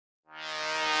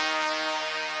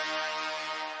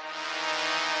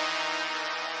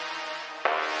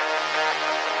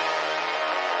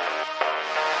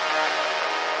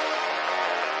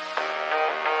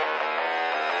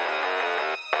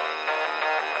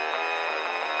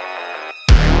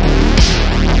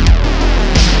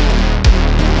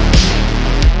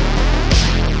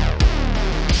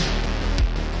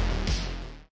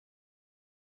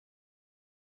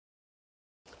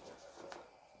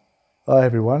Hi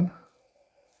everyone,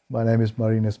 my name is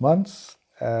Marinus Mans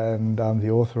and I'm the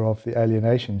author of The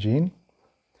Alienation Gene.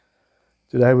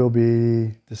 Today we'll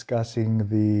be discussing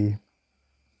the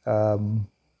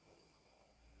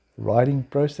writing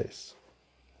process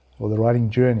or the writing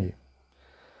journey.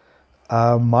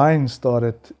 Mine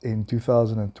started in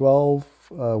 2012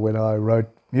 when I wrote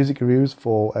music reviews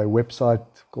for a website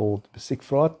called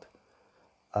Muziekvraat.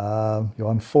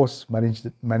 Johan Vos managed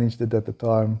it at the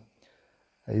time.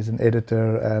 He's an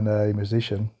editor and a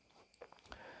musician.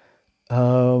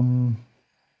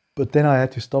 But then I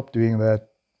had to stop doing that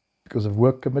because of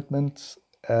work commitments.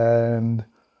 And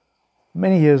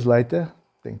many years later,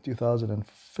 I think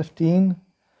 2015,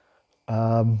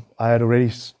 I had already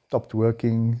stopped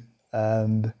working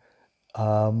and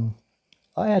I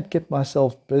had kept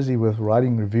myself busy with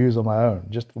writing reviews on my own,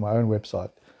 just for my own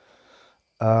website.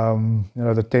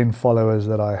 The 10 followers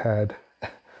that I had.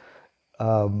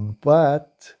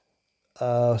 But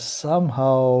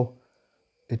somehow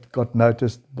it got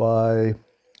noticed by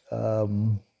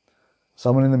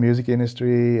someone in the music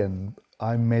industry, and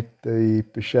I met the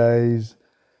Pichets,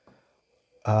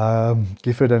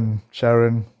 Gifford and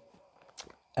Sharon,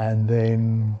 and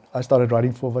then I started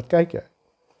writing for Vatkeke.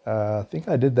 I think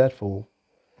I did that for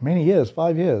many years,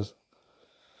 5 years.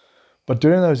 But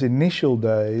during those initial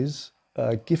days,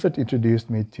 Gifford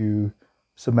introduced me to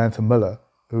Samantha Miller,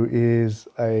 who is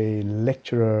a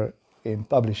lecturer in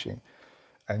publishing.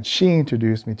 And she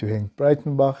introduced me to Henk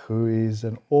Breitenbach, who is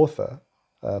an author,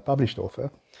 a published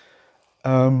author.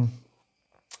 And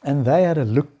they had a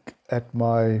look at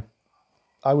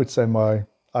I would say I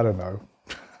don't know,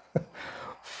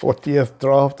 40th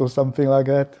draft or something like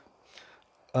that.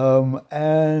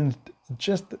 And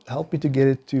just helped me to get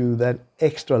it to that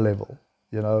extra level,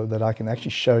 that I can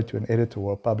actually show to an editor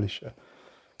or a publisher.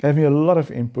 Gave me a lot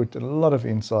of input and a lot of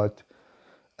insight.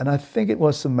 And I think it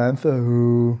was Samantha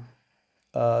who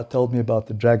told me about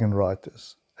the Dragon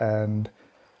Writers. And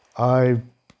I,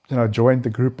 joined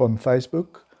the group on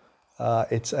Facebook.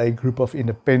 It's a group of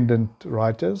independent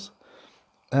writers.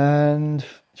 And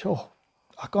sure,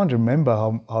 I can't remember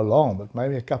how long, but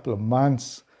maybe a couple of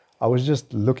months, I was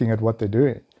just looking at what they're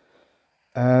doing.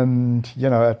 And,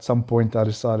 at some point I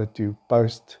decided to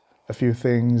post a few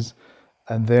things.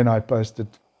 And then I posted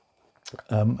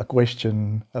a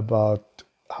question about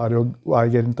how do I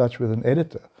get in touch with an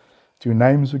editor. 2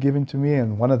 names were given to me,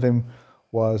 and one of them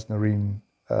was Nerine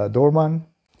Dorman.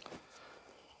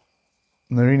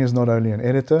 Nerine is not only an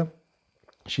editor,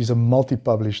 she's a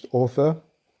multi-published author.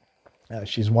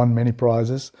 She's won many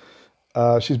prizes.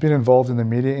 She's been involved in the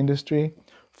media industry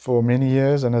for many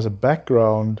years and has a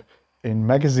background in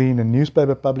magazine and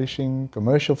newspaper publishing,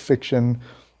 commercial fiction,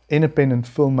 independent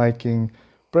filmmaking,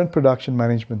 print production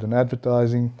management and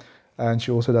advertising. And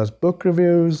she also does book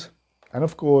reviews. And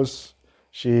of course,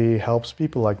 she helps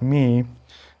people like me,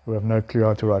 who have no clue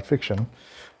how to write fiction,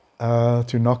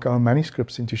 to knock our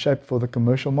manuscripts into shape for the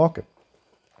commercial market.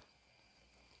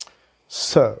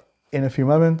 So, in a few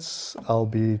moments, I'll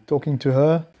be talking to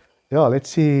her. Yeah, let's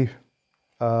see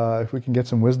if we can get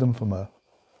some wisdom from her.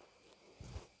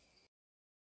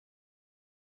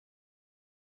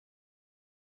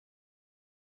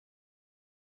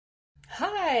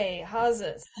 Hi, how's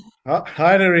it?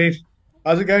 Hi, Nerine.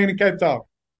 How's it going in Cape Town?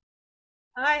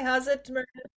 Hi, how's it?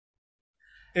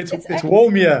 It's It's actually,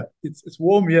 warm here. It's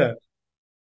warm here.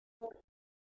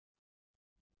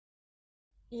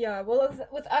 yeah, well,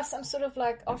 with us, I'm sort of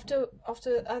like after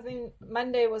I think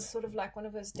Monday was sort of like one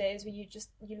of those days where you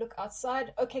look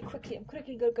outside. Okay, quickly, I'm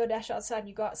quickly gonna go dash outside. And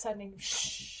you go outside and you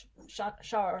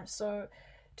shower. So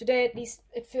today at least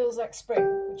it feels like spring,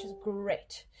 which is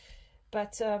great.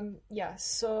 But yeah,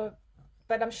 so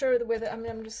but I'm sure the weather. I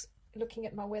mean, I'm just looking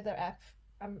at my weather app.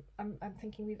 I'm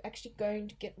thinking we're actually going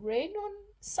to get rain on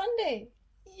Sunday.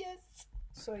 Yes.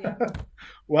 So yeah,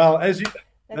 Well, that's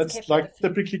that's Cape like weather for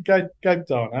you. typically Cape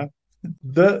Town, huh?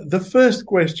 The first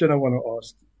question I want to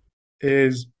ask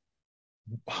is,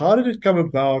 how did it come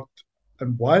about,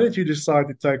 and why did you decide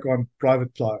to take on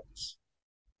private clients?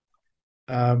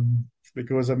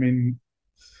 Because I mean,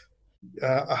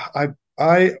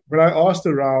 when I asked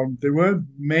around, there weren't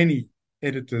many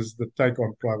editors that take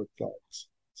on private clients,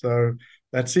 so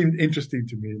that seemed interesting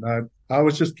to me, and I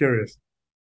was just curious.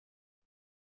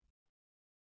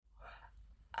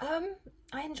 Um,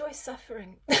 I enjoy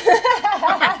suffering.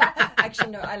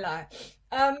 Actually, no, I lie.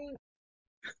 Um,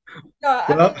 no,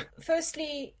 I Well, mean,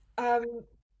 firstly,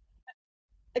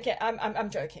 okay, I'm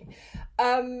joking.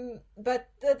 But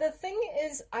the thing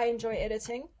is, I enjoy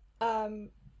editing. Um,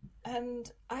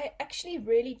 and I actually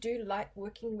really do like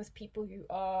working with people who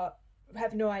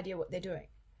have no idea what they're doing.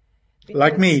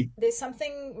 Like because me. there's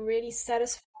something really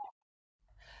satisfying.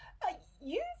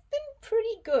 You've been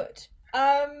pretty good.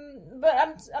 But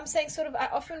I'm saying sort of I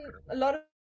often a lot of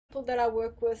people that I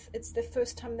work with, it's the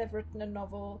first time they've written a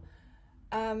novel.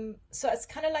 So it's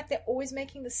kind of like they're always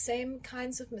making the same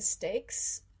kinds of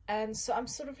mistakes. And so I'm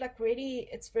sort of like really,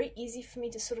 it's very easy for me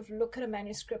to sort of look at a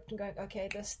manuscript and go, okay,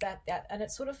 this, that, that. And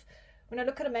it's sort of, when I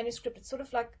look at a manuscript, it's sort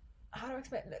of like, how do I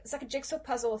explain it? It's like a jigsaw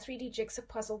puzzle, a 3D jigsaw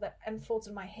puzzle that unfolds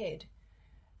in my head.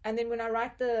 And then when I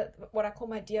write the what I call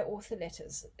my dear author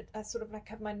letters, I sort of like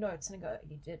have my notes and I go,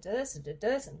 you did this,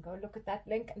 and go look at that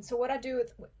link. And so what I do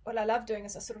with what I love doing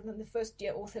is I sort of in the first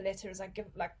dear author letter is I give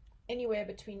like anywhere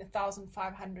between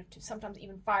 1,500 to sometimes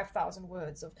even 5,000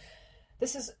 words of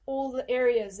this is all the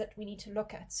areas that we need to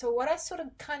look at. So what I sort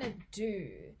of kind of do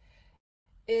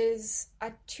is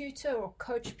I tutor or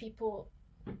coach people,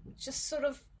 just sort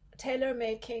of tailor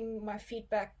making my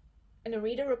feedback in a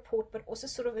reader report, but also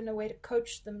sort of in a way to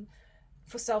coach them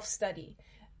for self-study,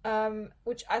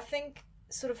 which I think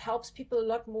sort of helps people a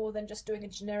lot more than just doing a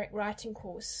generic writing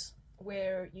course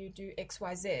where you do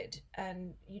XYZ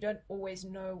and you don't always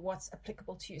know what's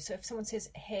applicable to you. So if someone says,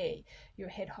 hey, you're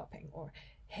head hopping, or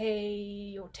hey,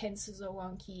 your tenses are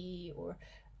wonky, or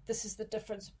this is the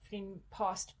difference between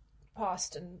past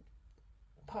and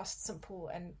past simple,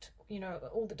 and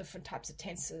all the different types of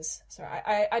tenses. So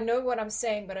I know what I'm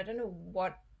saying, but I don't know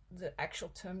what the actual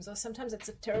terms are. Sometimes it's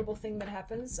a terrible thing that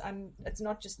happens. It's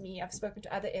not just me. I've spoken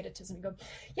to other editors and we go,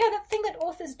 yeah, that thing that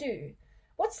authors do,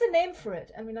 what's the name for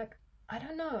it? And we're like, I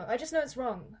don't know, I just know it's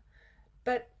wrong.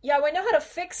 But yeah, we know how to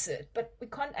fix it, but we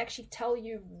can't actually tell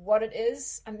you what it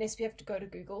is unless we have to go to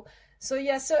Google. So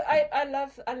yeah, so I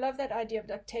love that idea of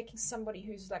like taking somebody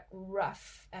who's like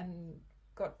rough and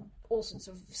got all sorts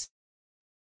of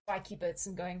spiky bits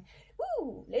and going,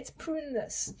 ooh, let's prune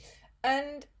this.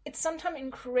 And it's sometimes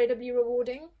incredibly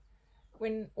rewarding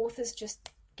when authors just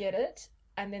get it,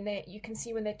 and then you can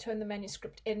see when they turn the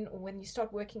manuscript in, or when you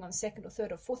start working on second or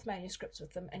third or fourth manuscripts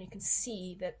with them, and you can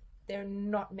see that they're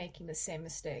not making the same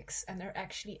mistakes and they're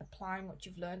actually applying what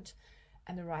you've learned,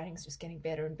 and the writing's just getting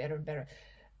better and better and better.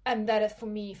 And that is for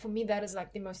me that is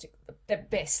like the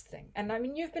best thing. And I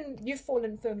mean, you've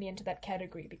fallen firmly into that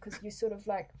category because you sort of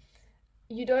like,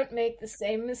 you don't make the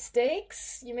same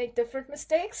mistakes, you make different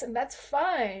mistakes, and that's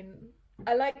fine.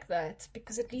 I like that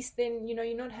because at least then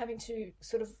you're not having to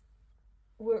sort of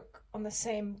work on the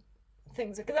same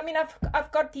things. Because I mean,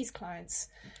 I've got these clients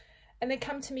and they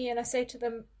come to me and I say to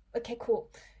them, okay, cool,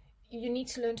 you need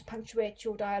to learn to punctuate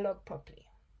your dialogue properly,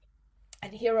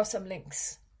 and here are some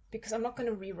links, because I'm not going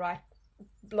to rewrite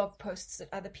blog posts that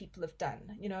other people have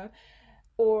done,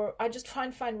 or I just try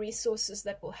and find resources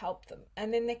that will help them.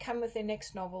 And then they come with their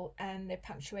next novel and their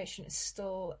punctuation is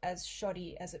still as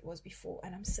shoddy as it was before.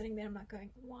 And I'm sitting there, I'm like going,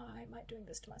 why am I doing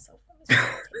this to myself? I'm just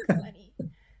take the money.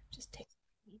 Just take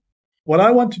the money. What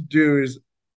I want to do is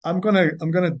I'm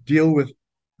gonna deal with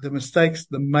the mistakes,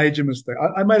 the major mistake.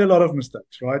 I made a lot of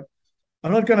mistakes, right?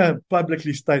 I'm not gonna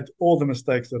publicly state all the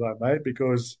mistakes that I made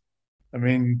because I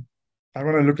mean I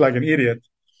want to look like an idiot.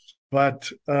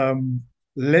 But I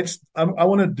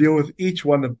want to deal with each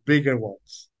one, the bigger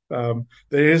ones.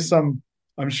 There is some,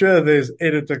 I'm sure there's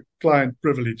editor client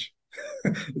privilege.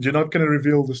 You're not going to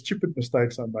reveal the stupid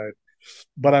mistakes I made,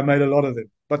 but I made a lot of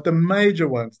them. But the major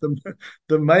ones,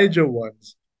 the major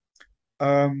ones,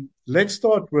 let's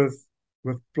start with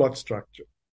plot structure.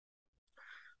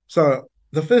 So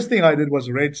the first thing I did was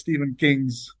read Stephen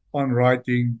King's On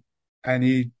Writing, and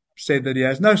he said that he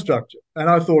has no structure. And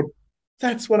I thought,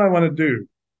 that's what I want to do.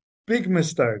 Big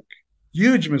mistake,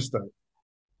 huge mistake,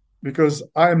 because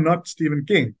I am not Stephen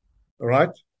King. All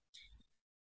right.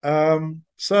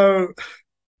 So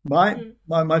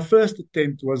my first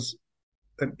attempt was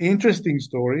an interesting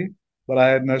story, but I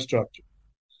had no structure.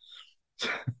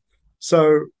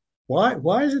 So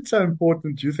why is it so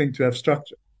important, do you think, to have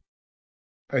structure?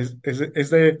 Is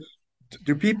there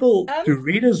do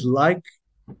readers like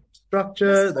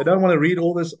structure? They don't want to read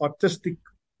all this artistic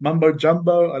mumbo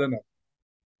jumbo. I don't know.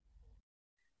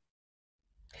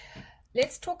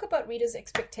 Let's talk about readers'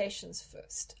 expectations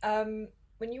first.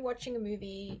 When you're watching a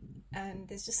movie and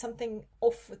there's just something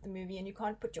off with the movie and you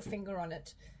can't put your finger on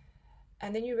it,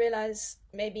 and then you realize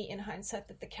maybe in hindsight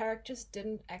that the characters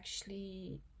didn't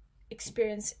actually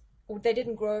experience, or they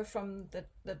didn't grow from the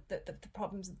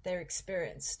problems that they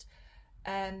experienced,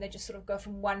 and they just sort of go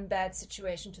from one bad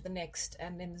situation to the next,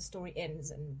 and then the story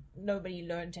ends and nobody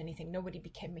learned anything, nobody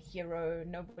became a hero,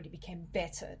 nobody became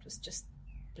better, it was just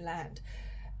bland.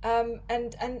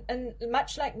 And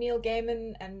much like Neil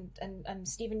Gaiman and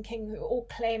Stephen King, who all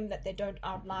claim that they don't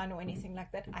outline or anything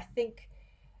like that, I think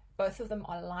both of them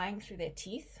are lying through their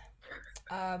teeth.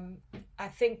 I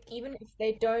think even if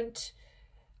they don't,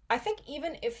 I think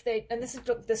even if they, and this is,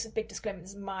 look, this is a big disclaimer,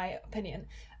 this is my opinion,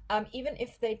 even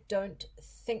if they don't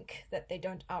think that they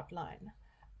don't outline,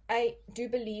 I do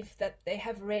believe that they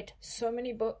have read so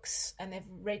many books and they've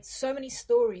read so many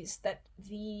stories that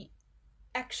the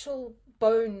actual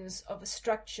bones of a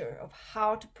structure of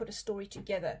how to put a story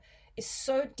together is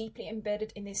so deeply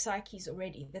embedded in their psyches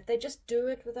already that they just do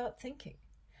it without thinking,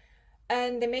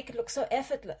 and they make it look so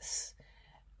effortless.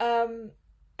 um,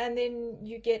 and then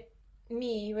you get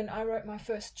me when I wrote my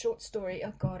first short story.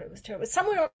 Oh God, it was terrible. It's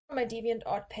somewhere on my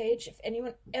DeviantArt page. If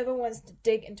anyone ever wants to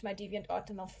dig into my DeviantArt,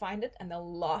 and they'll find it and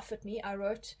they'll laugh at me. I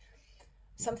wrote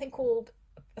something called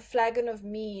A Flagon of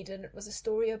Mead, and it was a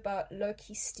story about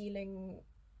Loki stealing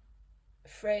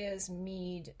Freya's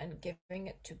mead and giving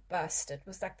it to Bust. It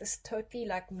was like this totally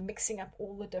like mixing up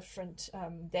all the different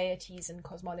deities and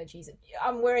cosmologies.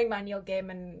 I'm wearing my Neil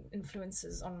Gaiman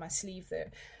influences on my sleeve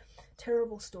there.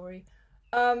 Terrible story.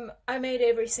 I made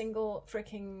every single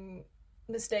freaking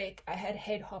mistake. I had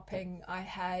head hopping. I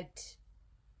had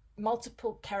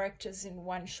multiple characters in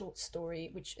one short story,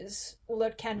 which is, although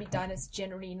it can be done, it's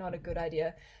generally not a good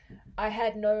idea. I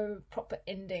had no proper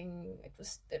ending. It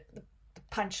was the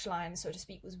punchline, so to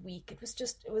speak, was weak. It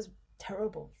was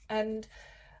terrible. And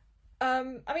I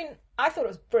mean, I thought it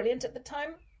was brilliant at the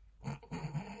time.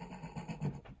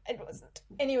 It wasn't.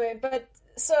 Anyway, but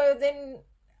so then,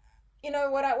 you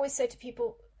know what I always say to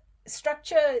people,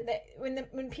 structure, that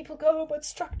when people go, oh, but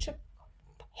structure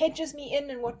hedges me in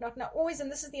and whatnot. Now, always,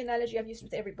 and this is the analogy I've used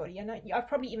with everybody, and I've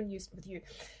probably even used it with you.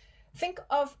 Think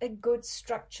of a good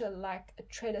structure like a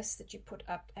trellis that you put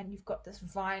up, and you've got this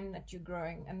vine that you're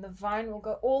growing, and the vine will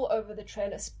go all over the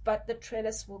trellis, but the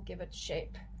trellis will give it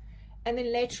shape. And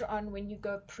then later on, when you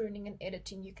go pruning and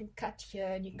editing, you can cut here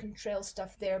and you can trail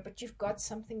stuff there, but you've got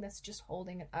something that's just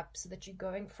holding it up so that you're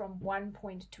going from one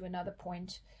point to another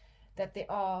point, that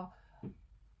there are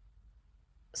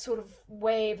sort of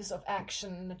waves of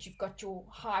action, that you've got your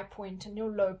high point and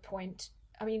your low point.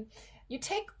 I mean, you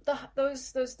take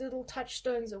those little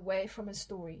touchstones away from a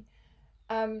story,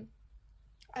 and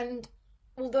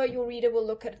although your reader will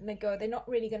look at it and they go, they're not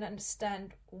really going to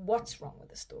understand what's wrong with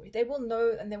the story. They will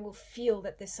know and they will feel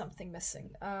that there's something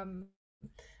missing.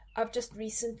 I've just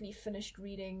recently finished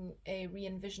reading a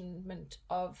re-envisionment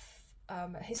of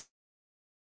I'm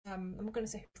not going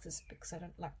to say this because I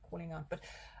don't like calling out, but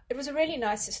it was a really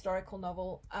nice historical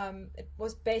novel. It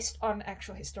was based on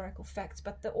actual historical facts,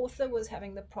 but the author was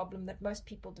having the problem that most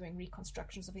people doing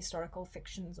reconstructions of historical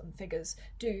fictions and figures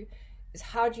do, is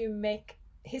how do you make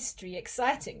history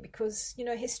exciting? Because, you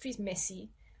know, history's messy,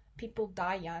 people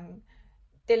die young,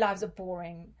 their lives are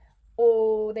boring,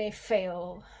 or they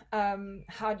fail.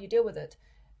 How do you deal with it?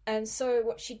 And so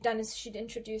what she'd done is she'd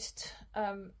introduced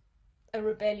a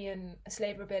rebellion, a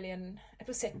slave rebellion. It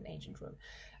was set in ancient Rome,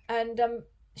 and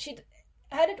she'd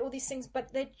added all these things,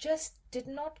 but they just did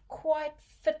not quite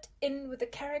fit in with the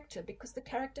character, because the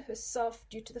character herself,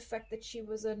 due to the fact that she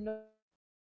was a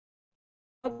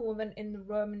woman in the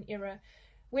Roman era,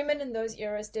 women in those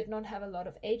eras did not have a lot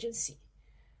of agency,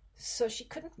 so she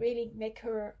couldn't really make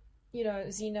her, you know,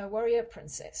 Xena warrior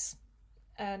princess.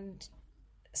 And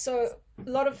so a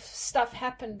lot of stuff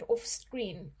happened off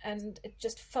screen, and it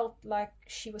just felt like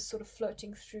she was sort of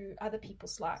floating through other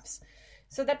people's lives.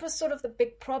 So that was sort of the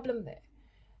big problem there.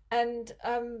 And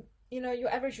you know, your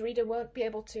average reader won't be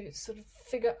able to sort of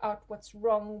figure out what's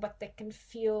wrong, but they can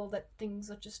feel that things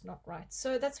are just not right.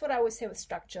 So that's what I always say with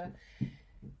structure.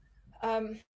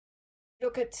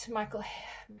 Look at Michael.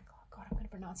 God, I'm going to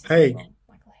pronounce his name Haig. wrong.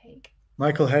 Michael Haig.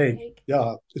 Michael Haig. Haig.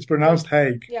 Yeah, it's Haig. pronounced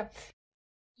Haig. Yeah,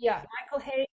 yeah. Michael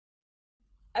Haig.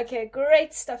 Okay,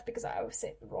 great stuff, because I always say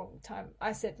it the wrong time.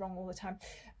 I say it wrong all the time.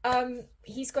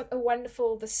 He's got a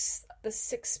wonderful the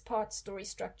 6-part story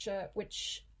structure,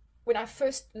 which when I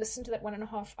first listened to that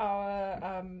 1.5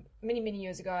 hour many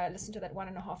years ago, I listened to that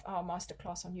 1.5 hour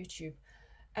masterclass on YouTube,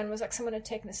 and it was like someone had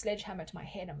taken a sledgehammer to my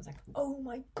head. I was like, oh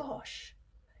my gosh,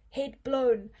 head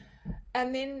blown.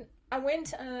 And then I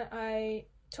went and I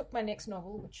took my next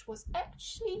novel, which was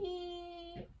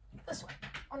actually this one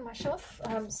on my shelf,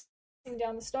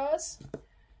 Down the Stars,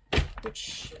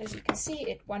 which, as you can see,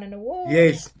 it won an award.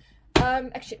 Yes.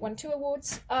 Actually, it won 2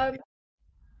 awards. And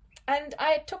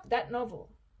I took that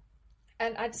novel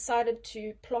and I decided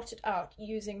to plot it out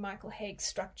using Michael Haig's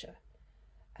structure.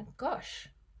 And gosh,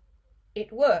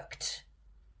 it worked.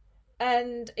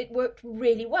 And it worked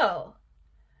really well.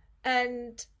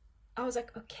 And I was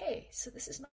like, okay, so this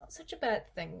is not such a bad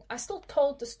thing. I still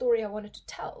told the story I wanted to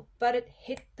tell, but it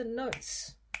hit the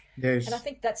notes. And I Yes.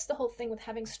 think that's the whole thing with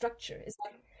having structure, is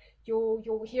like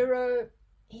your hero,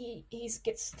 he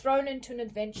gets thrown into an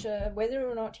adventure. Whether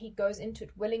or not he goes into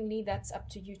it willingly, that's up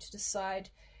to you to decide.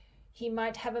 He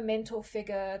might have a mentor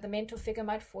figure. The mentor figure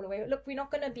might fall away. Look, we're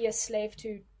not going to be a slave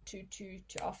to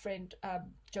our friend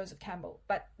Joseph Campbell,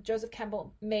 but Joseph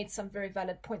Campbell made some very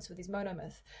valid points with his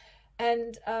monomyth.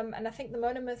 And I think the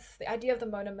monomyth, the idea of the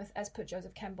monomyth, as per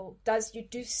Joseph Campbell, you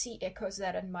do see echoes of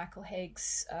that in Michael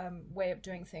Haig's way of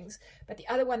doing things. But the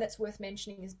other one that's worth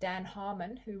mentioning is Dan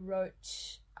Harmon, who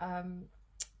wrote.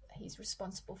 He's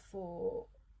responsible for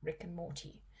Rick and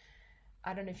Morty.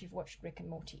 I don't know if you've watched Rick and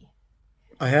Morty.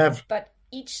 I have. But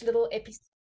each little episode,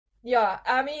 yeah,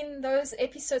 I mean, those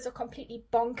episodes are completely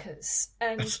bonkers.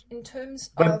 And in terms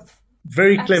but of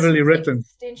very cleverly written,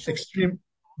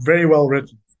 very well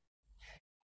written.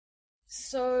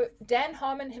 So Dan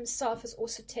Harmon himself has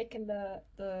also taken the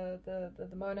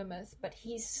monomyth, but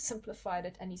he's simplified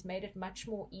it and he's made it much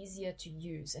more easier to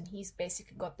use. And he's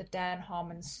basically got the Dan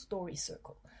Harmon story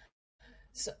circle.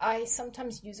 So I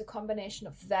sometimes use a combination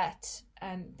of that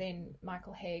and then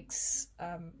Michael Haig's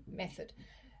method.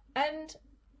 And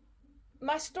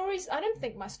my stories, I don't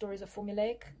think my stories are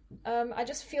formulaic. I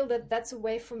just feel that that's a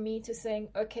way for me to saying,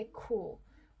 okay, cool.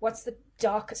 What's the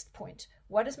darkest point?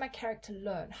 What does my character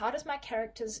learn? How does my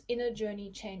character's inner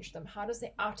journey change them? How does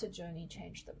their outer journey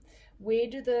change them? Where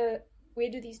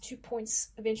do these 2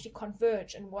 points eventually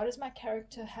converge? And what does my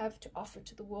character have to offer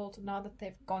to the world now that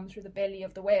they've gone through the belly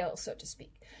of the whale, so to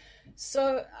speak?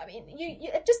 So, I mean,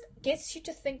 it just gets you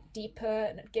to think deeper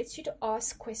and it gets you to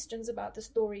ask questions about the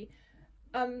story.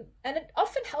 And it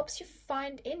often helps you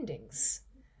find endings.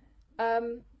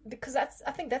 Because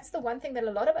I think that's the one thing that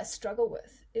a lot of us struggle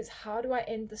with is how do I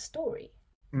end the story?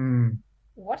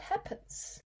 What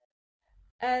happens?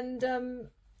 And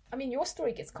I mean, your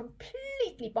story gets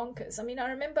completely bonkers. I mean, I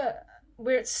remember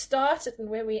where it started and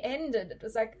where we ended. It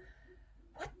was like,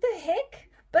 what the heck?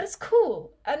 But it's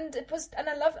cool, and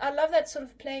I love that sort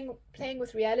of playing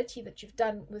with reality that you've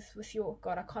done with your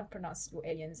God. I can't pronounce your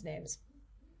aliens' names.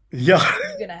 Yeah,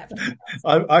 You're gonna have to.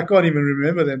 I can't even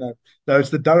remember their name. No,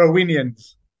 it's the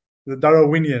Darwinians. The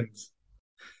Darwinians.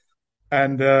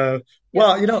 And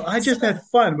well, Yeah. I just had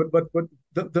fun. But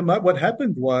what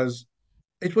happened was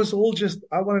it was all just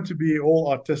I wanted to be all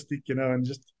artistic, and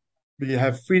just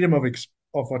have freedom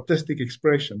of artistic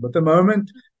expression. But the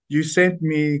moment you sent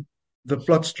me the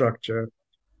plot structure,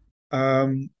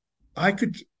 I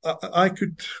could.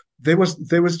 There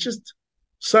was just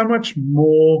so much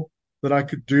more that I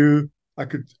could do.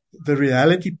 The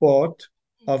reality part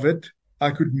of it,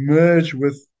 I could merge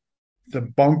with the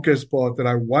bonkers part that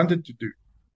I wanted to do,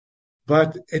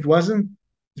 but it wasn't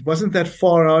that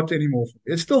far out anymore.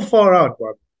 It's still far out,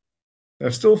 but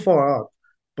it's still far out.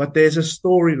 But there's a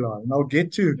storyline. I'll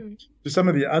get to some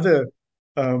of the other,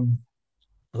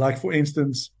 like for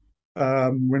instance,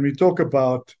 when we talk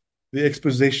about the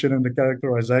exposition and the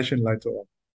characterization later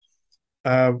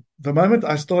on. The moment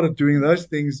I started doing those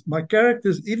things, my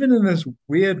characters, even in this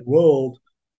weird world,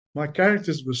 my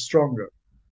characters were stronger.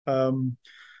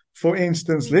 For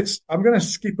instance, I'm going to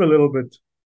skip a little bit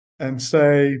and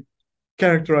say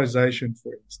characterization,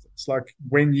 for instance. Like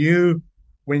when you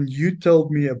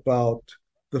told me about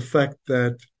the fact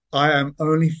that I am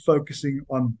only focusing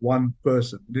on one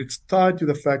person. It's tied to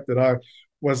the fact that I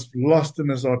was lost in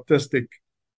this artistic,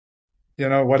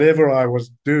 whatever I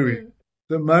was doing.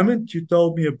 The moment you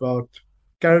told me about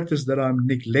characters that I'm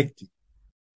neglecting,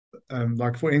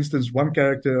 like for instance, one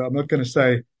character, I'm not going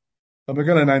to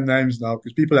name names now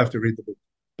because people have to read the book,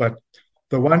 but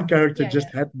the one character just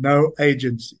had no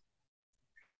agency.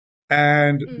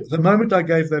 And the moment I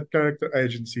gave that character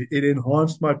agency, it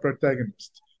enhanced my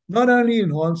protagonist. Not only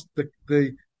enhanced the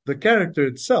character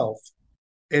itself,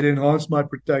 it enhanced my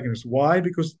protagonist. Why?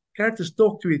 Because characters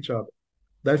talk to each other.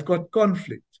 They've got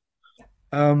conflict.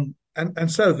 And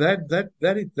so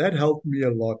that helped me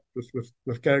a lot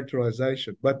with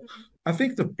characterization. But I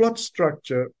think the plot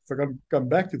structure, if I can come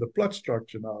back to the plot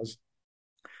structure now, is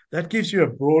that gives you a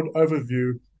broad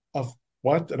overview of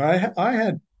what. And I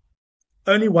had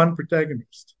only one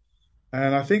protagonist,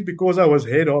 and I think because I was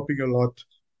head hopping a lot,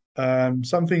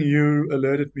 something you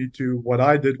alerted me to. What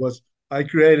I did was I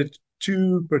created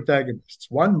two protagonists,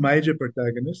 one major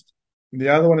protagonist, and the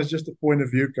other one is just a point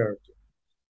of view character.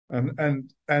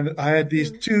 And I had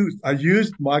these two. I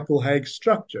used Michael Haig's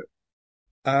structure.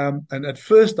 And at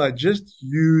first, I just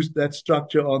used that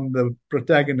structure on the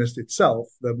protagonist itself,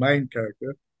 the main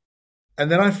character. And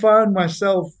then I found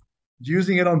myself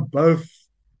using it on both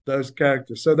those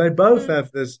characters. So they both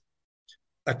have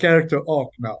a character arc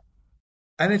now.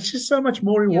 And it's just so much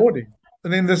more rewarding.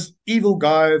 And then this evil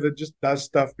guy that just does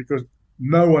stuff because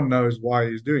no one knows why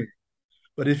he's doing it.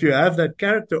 But if you have that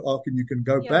character arc and you can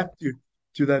go Yeah. back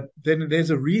to that, then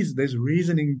there's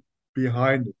reasoning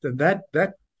behind it. And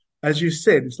that, as you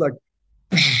said, it's like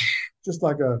just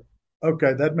like a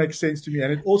okay, that makes sense to me.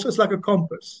 And it also is like a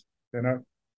compass, you know?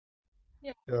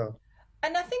 Yeah. Yeah.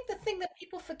 And I think the thing that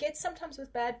people forget sometimes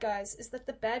with bad guys is that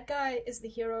the bad guy is the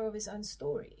hero of his own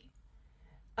story.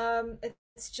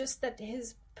 It's just that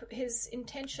his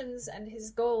intentions and his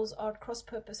goals are at cross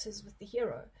purposes with the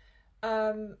hero.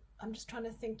 I'm just trying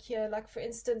to think here. Like for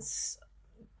instance,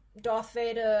 Darth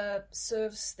Vader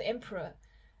serves the Emperor,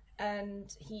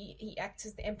 and he acts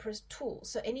as the Emperor's tool.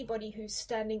 So anybody who's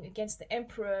standing against the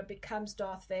Emperor becomes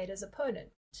Darth Vader's opponent.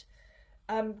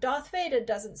 Darth Vader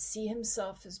doesn't see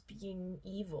himself as being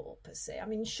evil per se. I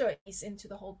mean, sure, he's into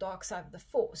the whole dark side of the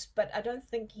Force, but I don't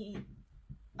think he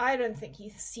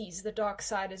sees the dark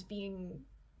side as being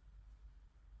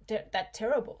that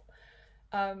terrible.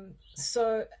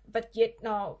 But yet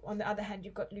now, on the other hand,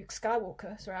 you've got Luke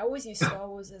Skywalker. So I always use Star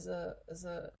Wars as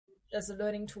a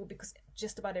learning tool because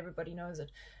just about everybody knows it.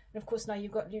 And of course, now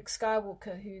you've got Luke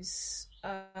Skywalker, who's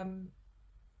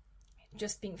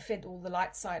just being fed all the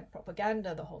light side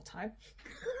propaganda the whole time.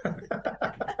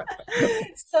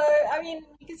 So I mean,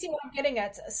 you can see what I'm getting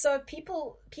at. So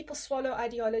people swallow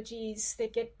ideologies, they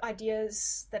get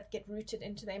ideas that get rooted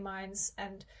into their minds,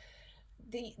 and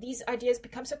these ideas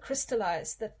become so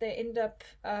crystallized that they end up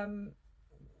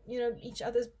each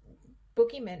other's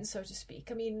boogeymen, so to speak.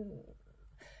 I mean,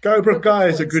 Cobra look at, Kai for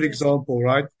is a good instance, example,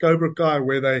 right? Cobra Kai,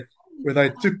 where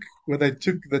they took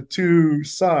the two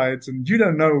sides, and you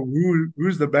don't know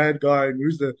who's the bad guy and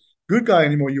who's the good guy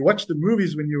anymore. You watch the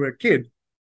movies when you were a kid,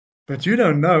 but you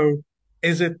don't know,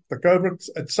 is it the Cobra?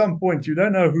 At some point, you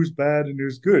don't know who's bad and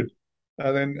who's good.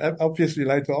 And then obviously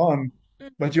later on,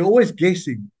 but you're always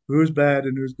guessing who's bad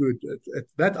and who's good.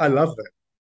 That I love that.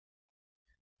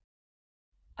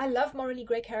 I love morally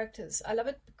grey characters. I love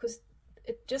it because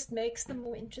it just makes them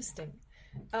more interesting.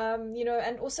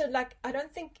 And also like I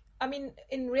don't think I mean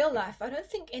in real life I don't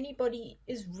think anybody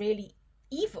is really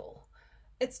evil.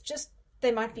 It's just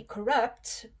they might be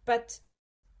corrupt, but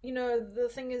the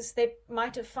thing is they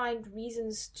might have find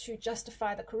reasons to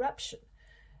justify the corruption.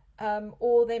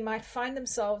 Or they might find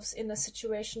themselves in a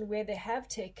situation where they have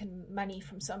taken money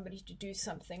from somebody to do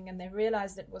something and they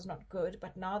realize that it was not good,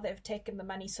 but now they've taken the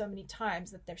money so many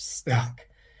times that they're Yeah, stuck.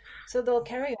 So they'll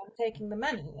carry on taking the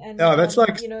money, yeah, and that's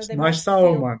like they my might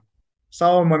feel, Sauron.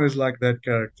 Sauron is like that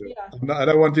character. yeah, I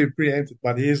don't want to preempt it,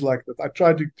 but he's like that. I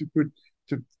try to put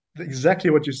to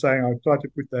exactly what you're saying. I try to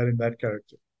put that in that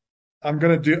character. I'm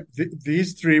gonna do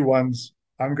these three ones.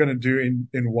 I'm gonna do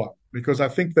in one because I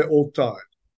think they're all tied,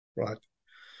 right?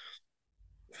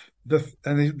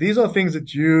 These are things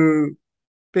that you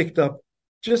picked up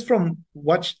just from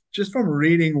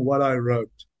reading what I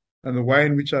wrote and the way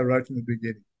in which I wrote in the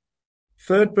beginning.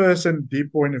 Third person,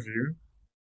 deep point of view,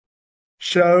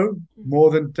 show more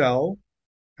than tell,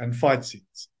 and fight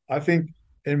scenes. I think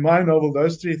in my novel,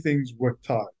 those three things were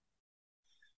tied.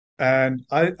 And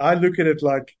I look at it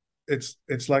like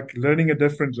it's like learning a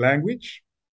different language.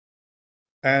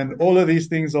 And all of these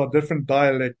things are different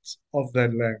dialects of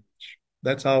that language.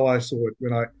 That's how I saw it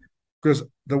because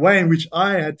the way in which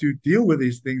I had to deal with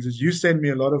these things is you send me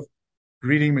a lot of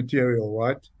reading material,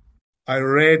 right? I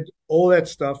read all that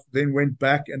stuff, then went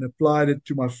back and applied it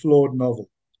to my flawed novel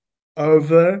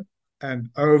over and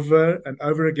over and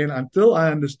over again until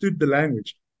I understood the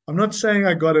language. I'm not saying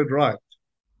I got it right.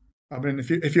 I mean,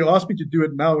 if you ask me to do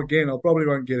it now again, I'll probably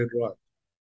won't get it right.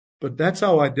 But that's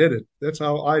how I did it. That's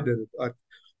how I did it.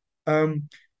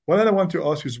 What I want to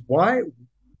ask you is why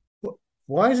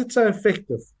is it so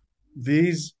effective?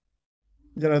 These,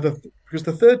 because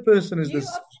the third person is do you,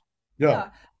 this. Yeah. yeah,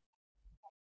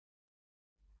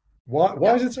 Why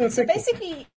yeah. is it so So effective?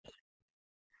 basically,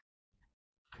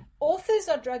 authors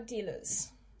are drug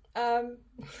dealers. Um,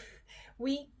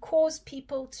 we cause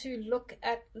people to look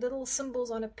at little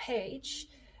symbols on a page,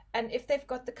 and if they've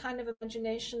got the kind of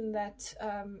imagination that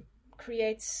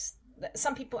creates,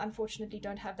 some people unfortunately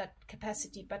don't have that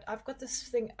capacity, but I've got this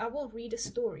thing. I will read a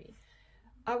story.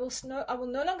 I will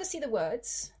no longer see the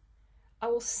words. I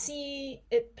will see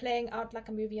it playing out like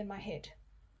a movie in my head.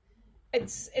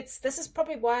 It's this is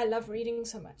probably why I love reading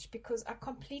so much, because I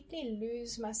completely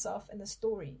lose myself in the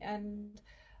story, and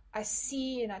I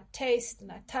see and I taste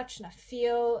and I touch and I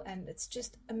feel, and it's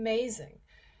just amazing.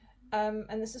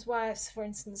 And this is why, for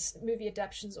instance, movie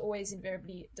adaptations always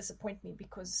invariably disappoint me,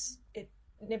 because it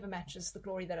never matches the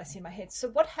glory that I see in my head. So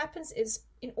what happens is,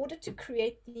 in order to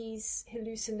create these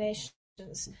hallucinations,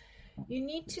 you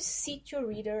need to seat your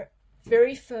reader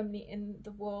very firmly in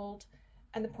the world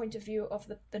and the point of view of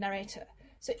the narrator.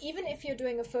 So even if you're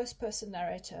doing a first person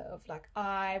narrator of like,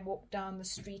 I walk down the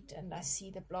street and I see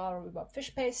the blah rhubarb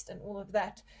fish paste and all of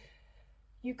that,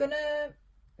 you're going to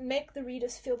make the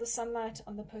readers feel the sunlight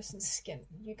on the person's skin.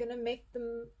 You're going to make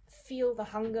them feel the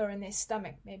hunger in their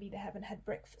stomach. Maybe they haven't had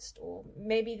breakfast, or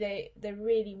maybe they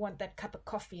really want that cup of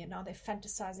coffee and now they're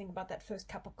fantasizing about that first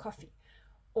cup of coffee.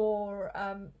 Or,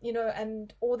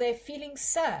 or they're feeling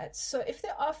sad. So if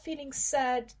they are feeling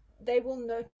sad, they will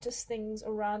notice things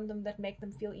around them that make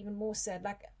them feel even more sad.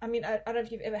 Like, I mean, I don't know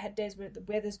if you've ever had days where the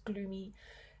weather's gloomy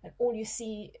and all you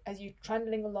see as you're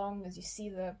trundling along, as you see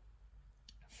the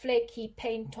flaky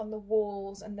paint on the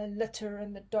walls and the litter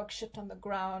and the dog shit on the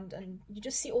ground, and you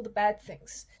just see all the bad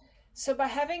things. So by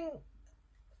having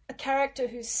a character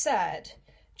who's sad,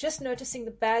 just noticing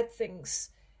the bad things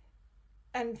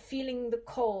and feeling the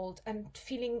cold and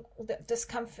feeling the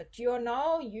discomfort, you are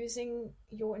now using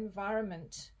your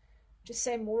environment to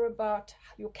say more about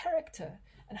your character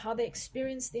and how they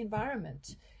experience the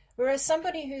environment. Whereas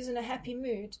somebody who's in a happy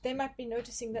mood, they might be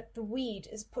noticing that the weed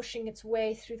is pushing its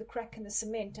way through the crack in the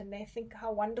cement, and they think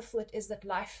how wonderful it is that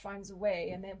life finds a way,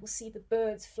 and they will see the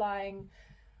birds flying,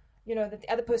 that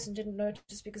the other person didn't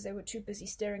notice because they were too busy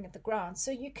staring at the ground. So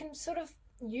you can sort of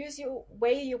use your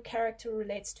way your character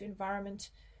relates to environment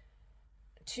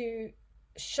to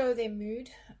show their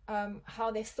mood, how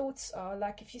their thoughts are.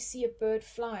 Like if you see a bird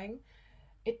flying,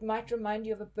 it might remind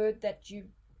you of a bird that you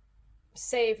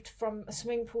saved from a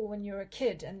swimming pool when you were a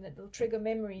kid, and it'll trigger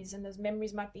memories, and those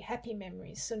memories might be happy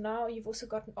memories. So now you've also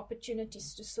gotten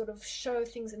opportunities to sort of show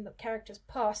things in the character's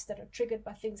past that are triggered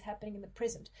by things happening in the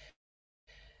present.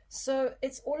 So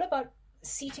it's all about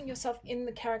seating yourself in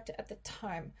the character at the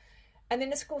time. And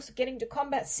then, of course, getting to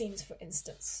combat scenes, for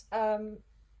instance.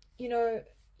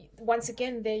 Once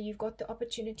again, there you've got the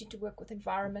opportunity to work with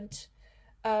environment.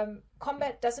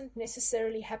 Combat doesn't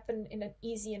necessarily happen in an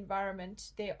easy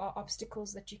environment. There are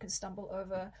obstacles that you can stumble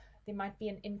over. There might be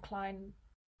an incline.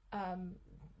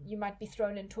 You might be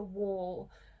thrown into a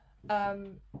wall.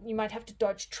 You might have to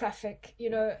dodge traffic.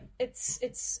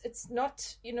 It's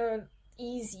not,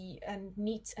 easy and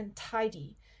neat and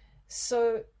tidy.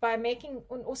 So by making,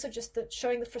 and also just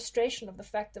showing the frustration of the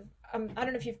fact of, I don't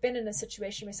know if you've been in a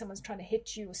situation where someone's trying to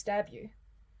hit you or stab you.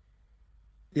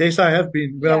 Yes, I have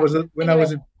been when I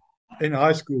was in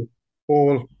high school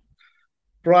or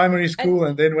primary school,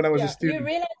 and then when I was a student.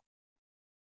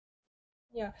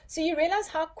 So you realize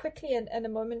how quickly in a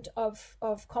moment of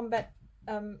combat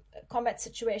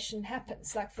situation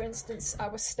happens. Like, for instance, I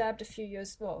was stabbed a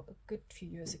good few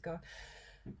years ago.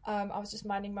 I was just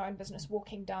minding my own business,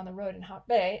 walking down the road in Hout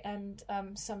Bay, and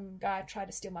some guy tried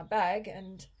to steal my bag,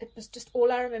 and it was just,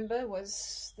 all I remember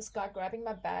was this guy grabbing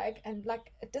my bag, and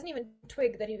like, it doesn't even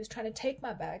twig that he was trying to take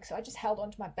my bag, so I just held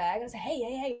onto my bag and I said,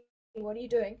 hey, what are you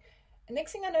doing? And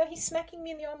next thing I know, he's smacking me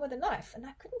in the arm with a knife, and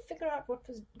I couldn't figure out what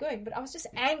was going, but I was just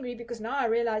angry because now I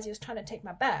realized he was trying to take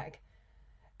my bag.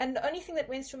 And the only thing that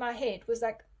went through my head was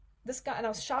like, this guy, and I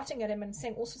was shouting at him and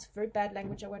saying all sorts of very bad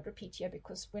language I won't repeat here,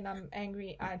 because when I'm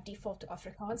angry I default to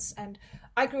Afrikaans. And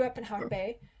I grew up in Hout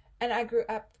Bay, and I grew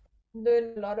up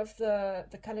learning a lot of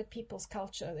the colored people's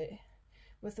culture there,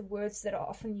 with the words that are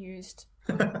often used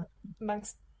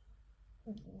amongst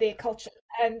their culture.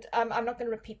 And I'm not going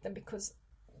to repeat them because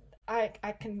I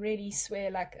can really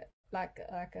swear like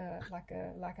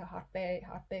a Hout Bay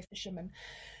fisherman.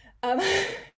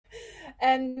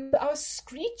 And I was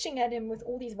screeching at him with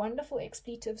all these wonderful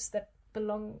expletives that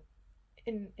belong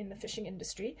in the fishing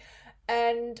industry,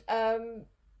 and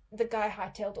the guy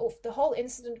hightailed off. The whole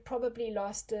incident probably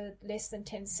lasted less than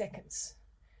 10 seconds,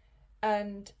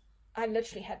 and I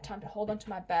literally had time to hold onto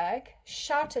my bag,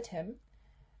 shout at him,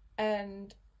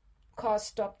 and cars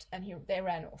stopped and they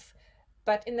ran off.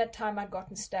 But in that time I'd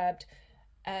gotten stabbed,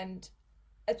 and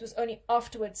it was only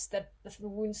afterwards that the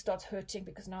wound starts hurting,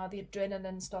 because now the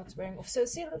adrenaline starts wearing off. So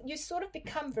you sort of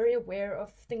become very aware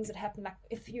of things that happen. Like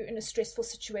if you're in a stressful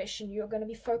situation, you're going to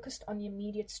be focused on the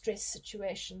immediate stress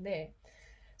situation there.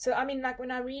 So I mean, like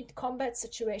when I read combat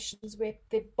situations where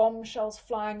there are bombshells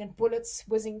flying and bullets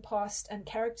whizzing past, and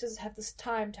characters have this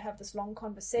time to have this long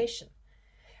conversation.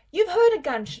 You've heard a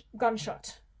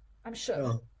gunshot, I'm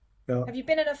sure. Yeah. Have you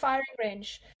been in a firing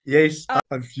range? Yes,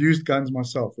 I've used guns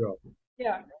myself.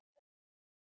 Yeah.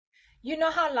 You know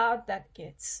how loud that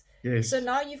gets. Yes. So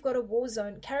now you've got a war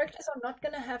zone. Characters are not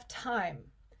going to have time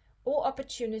or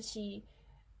opportunity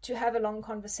to have a long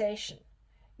conversation.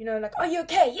 Like, are you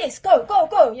okay? Yes, go.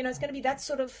 It's going to be that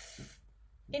sort of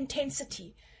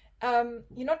intensity. You're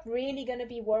not really going to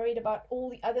be worried about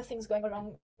all the other things going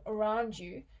around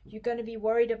you, you're going to be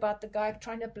worried about the guy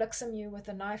trying to blixen you with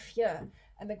a knife here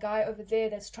and the guy over there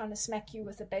that's trying to smack you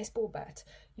with a baseball bat.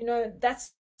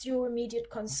 That's your immediate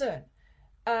concern.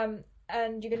 And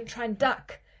you're going to try and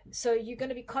duck. So you're going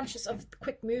to be conscious of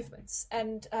quick movements.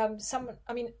 And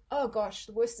oh gosh,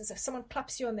 the worst is if someone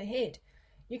claps you on the head.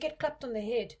 You get clapped on the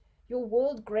head, your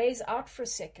world grays out for a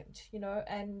second,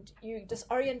 and you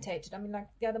disorientated. Like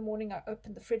the other morning, I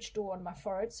opened the fridge door on my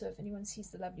forehead. So if anyone sees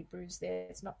the lovely bruise there,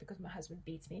 it's not because my husband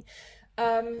beats me.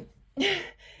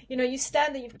 You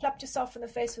stand there, you've clapped yourself in the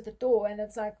face with the door, and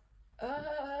it's like,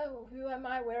 oh, who am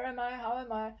I? Where am I? How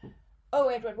am I? Oh,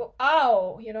 Edward, well,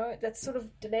 ow, that's sort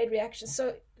of delayed reaction.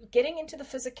 So getting into the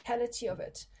physicality of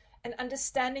it and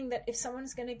understanding that if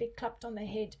someone's going to be clapped on the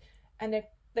head and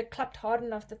they're clapped hard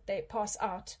enough that they pass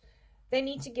out, they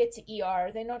need to get to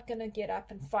ER. They're not going to get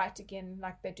up and fight again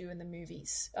like they do in the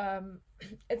movies.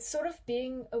 It's sort of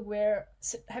being aware,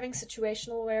 having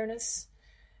situational awareness.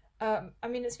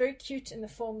 It's very cute in the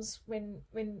films when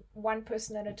one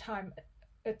person at a time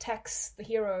attacks the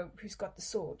hero who's got the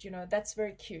sword. That's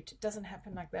very cute. It doesn't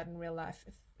happen like that in real life.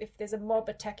 If there's a mob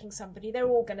attacking somebody, they're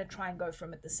all going to try and go for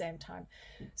him at the same time.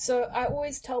 So I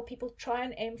always tell people, try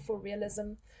and aim for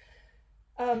realism.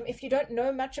 If you don't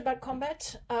know much about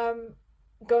combat,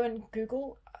 go and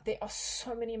Google. There are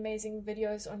so many amazing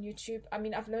videos on YouTube.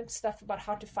 I've learned stuff about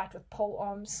how to fight with pole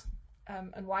arms,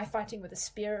 and why fighting with a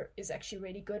spear is actually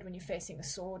really good when you're facing a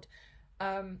sword.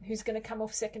 Who's going to come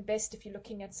off second best if you're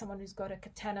looking at someone who's got a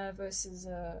katana versus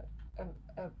a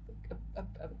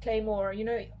claymore,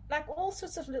 like all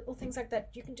sorts of little things like that.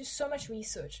 You can do so much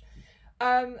research.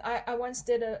 I once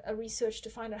did a research to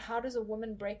find out how does a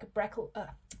woman break a grapple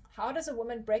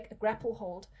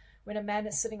hold when a man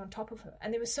is sitting on top of her.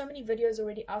 And there were so many videos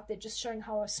already out there just showing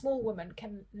how a small woman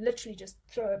can literally just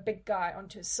throw a big guy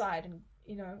onto his side and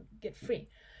get free.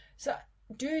 So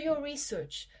do your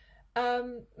research.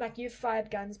 Like you've fired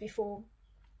guns before.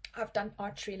 I've done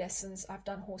archery lessons. I've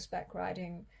done horseback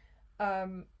riding.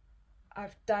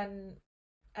 I've done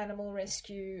animal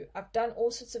rescue. I've done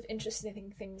all sorts of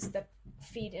interesting things that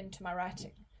feed into my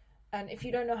writing. And if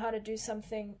you don't know how to do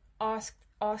something, ask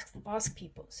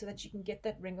people so that you can get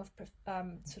that ring of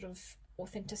sort of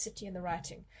authenticity in the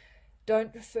writing.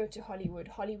 Don't refer to Hollywood.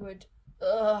 Hollywood,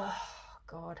 oh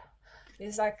God,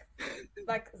 there's like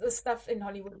the stuff in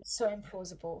Hollywood is so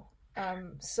implausible.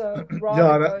 So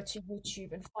rather go to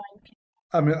YouTube and find people.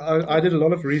 I did a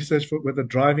lot of research with the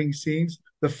driving scenes.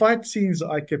 The fight scenes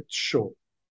I kept short.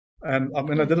 And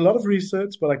I did a lot of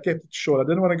research, but I kept it short. I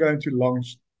didn't want to go into long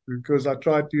because I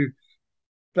tried to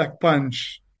pack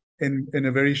punch in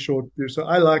a very short period. So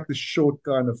I like the short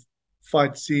kind of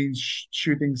fight scenes,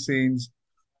 shooting scenes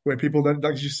where people don't,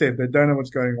 like you said, they don't know what's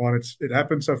going on. It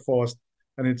happens so fast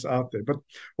and it's out there. But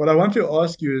what I want to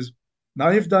ask you is, now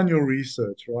you've done your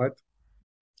research, right?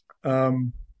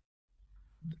 And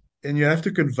you have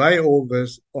to convey all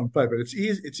this on paper. It's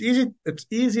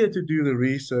easier to do the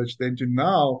research than to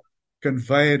now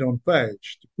convey it on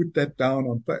page, to put that down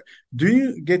on page. Do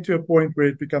you get to a point where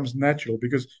it becomes natural?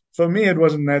 Because for me, it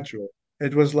wasn't natural.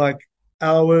 It was like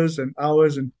hours and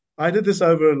hours. And I did this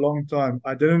over a long time.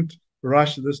 I didn't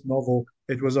rush this novel.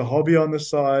 It was a hobby on the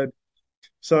side.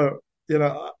 So,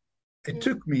 it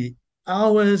took me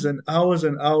hours and hours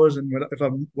and hours. And if I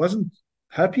wasn't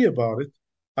happy about it,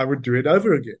 I would do it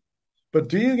over again. But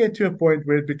do you get to a point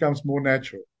where it becomes more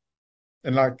natural?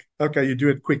 And like, okay, you do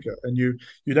it quicker and you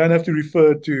don't have to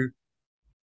refer to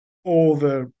all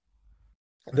the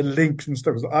links and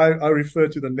stuff. I refer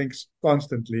to the links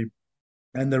constantly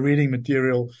and the reading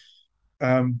material,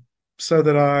 so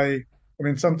that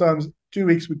sometimes 2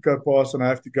 weeks would go past and I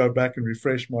have to go back and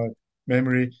refresh my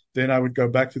memory. Then I would go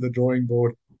back to the drawing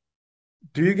board.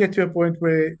 Do you get to a point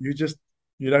where you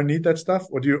don't need that stuff,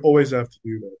 or do you always have to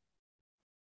do that?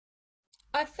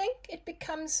 I think it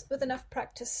becomes, with enough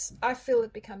practice, I feel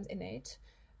it becomes innate.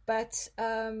 But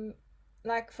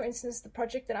like, for instance, the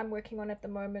project that I'm working on at the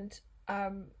moment,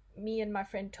 me and my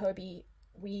friend Toby,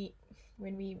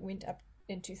 when we went up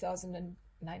in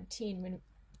 2019,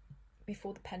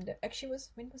 before the pandemic, actually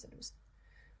when was it? It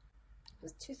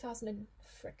was 2000 and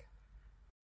frick.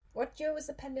 What year was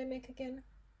the pandemic again?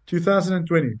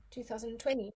 2020.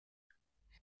 2020.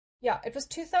 Yeah, it was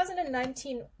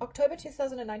 2019, October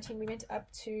 2019. We went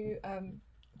up to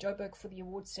Joburg for the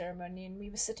awards ceremony, and we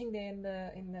were sitting there in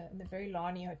the very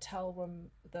Lani hotel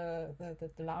room,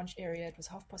 the lounge area. It was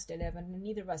 11:30, and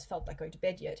neither of us felt like going to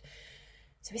bed yet.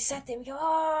 So we sat there and we go,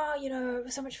 it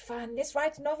was so much fun. Let's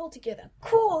write a novel together.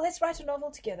 Cool, let's write a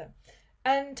novel together.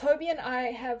 And Toby and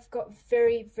I have got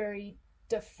very, very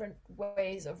different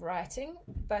ways of writing,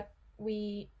 but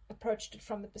we approached it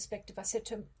from the perspective. I said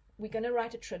to him, we're going to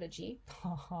write a trilogy.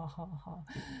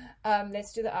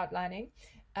 Let's do the outlining,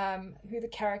 who the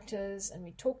characters, and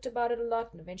we talked about it a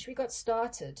lot, and eventually we got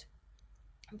started.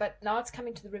 But now it's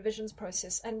coming to the revisions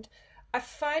process, and I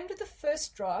find with the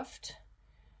first draft,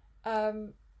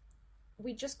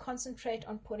 we just concentrate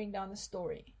on putting down the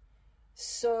story.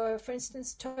 So, for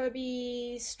instance,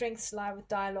 Toby's strengths lie with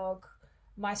dialogue,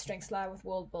 my strengths lie with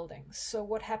world building. So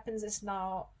what happens is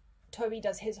now Toby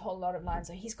does his whole lot of lines.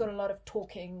 So he's got a lot of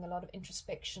talking, a lot of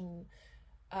introspection.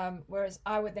 Whereas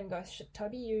I would then go,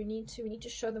 Toby, we need to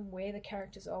show them where the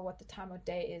characters are, what the time of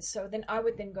day is. So then I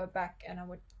would then go back and I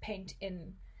would paint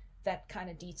in that kind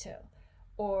of detail.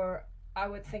 Or I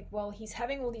would think, well, he's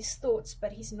having all these thoughts,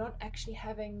 but he's not actually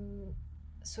having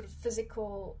sort of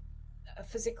a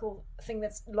physical thing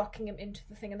that's locking him into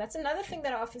the thing. And that's another thing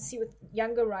that I often see with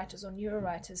younger writers or newer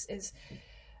writers is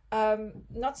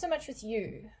not so much with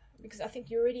you, because I think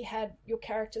you already had your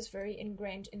characters very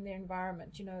ingrained in their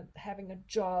environment, having a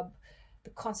job,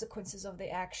 the consequences of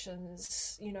their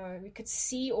actions, we could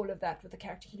see all of that with the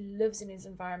character. He lives in his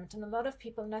environment. And a lot of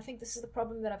people, and I think this is the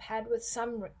problem that I've had with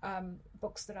some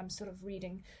books that I'm sort of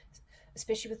reading,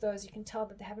 especially with those you can tell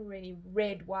that they haven't really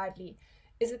read widely,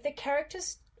 is that their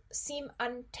characters seem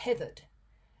untethered.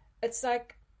 It's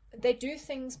like they do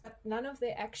things, but none of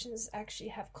their actions actually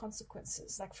have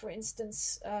consequences. Like, for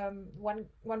instance, one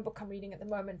book I'm reading at the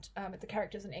moment, the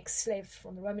character is an ex-slave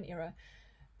from the Roman era,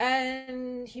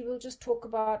 and he will just talk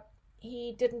about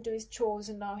he didn't do his chores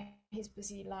and now he's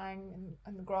busy lying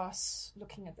in the grass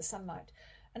looking at the sunlight.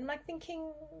 And I'm like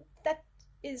thinking, that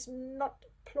is not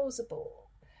plausible.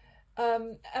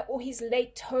 Or he's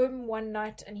late home one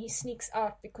night and he sneaks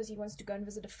out because he wants to go and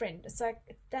visit a friend. It's like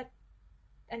that,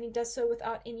 and he does so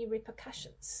without any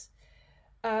repercussions.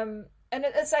 And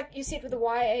it's like you see it with the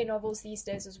YA novels these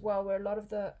days as well, where a lot of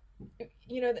the,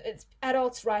 it's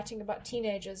adults writing about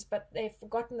teenagers, but they've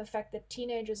forgotten the fact that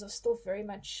teenagers are still very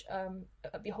much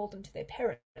beholden to their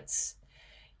parents.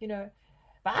 Waar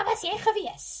was jy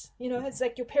gewees? It's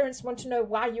like your parents want to know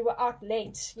why you were out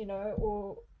late,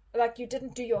 or like you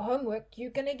didn't do your homework.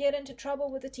 You're going to get into trouble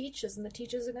with the teachers, and the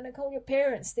teachers are going to call your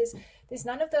parents. There's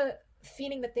none of the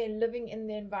feeling that they're living in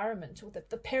the environment, or that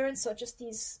the parents are just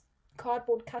these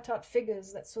cardboard cutout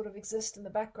figures that sort of exist in the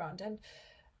background.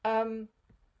 And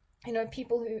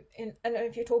people who, and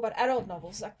if you talk about adult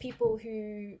novels, like people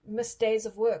who miss days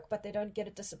of work but they don't get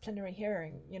a disciplinary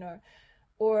hearing,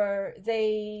 or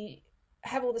they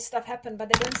have all this stuff happen but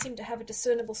they don't seem to have a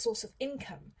discernible source of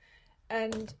income.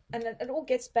 And it all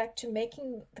gets back to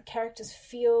making the characters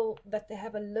feel that they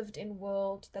have a lived-in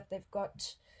world, that they've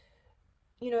got,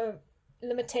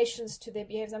 limitations to their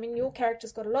behaviors. I mean, your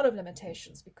character's got a lot of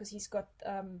limitations because he's got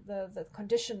the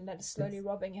condition that is slowly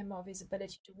robbing him of his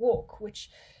ability to walk, which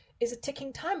is a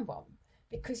ticking time bomb,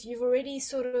 because you've already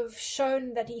sort of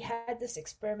shown that he had this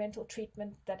experimental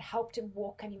treatment that helped him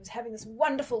walk and he was having this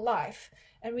wonderful life.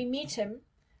 And we meet him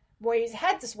where he's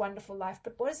had this wonderful life,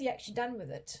 but what has he actually done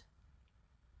with it?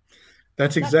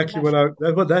 That's exactly what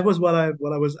that was what I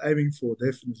was aiming for,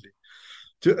 definitely.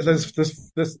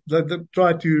 To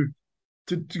try to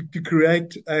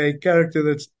create a character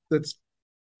that's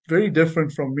very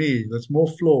different from me, that's more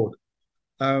flawed,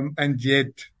 and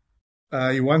yet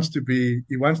he wants to be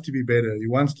better. He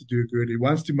wants to do good. He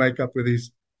wants to make up with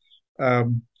his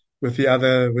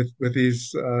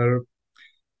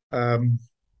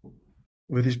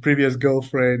previous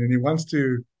girlfriend, and he wants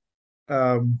to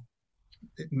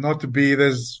not to be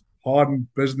this hardened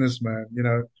businessman,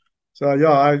 So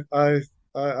yeah, I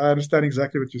understand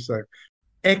exactly what you're saying.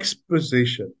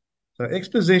 Exposition. So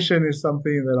exposition is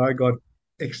something that I got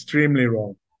extremely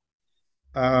wrong.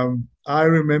 I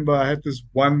remember I had this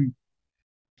one.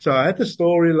 So I had the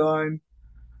storyline,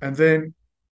 and then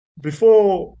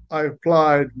before I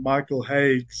applied Michael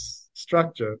Haig's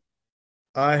structure,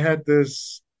 I had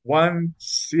this one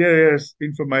serious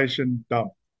information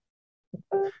dump.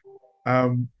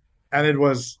 And it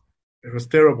was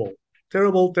terrible.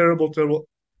 Terrible.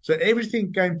 So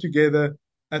everything came together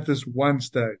at this one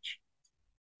stage.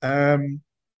 But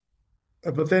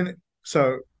then,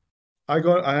 so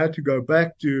I had to go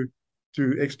back to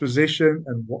exposition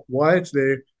and why it's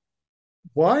there.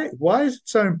 Why is it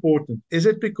so important? Is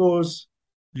it because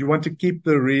you want to keep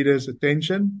the reader's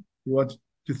attention? You want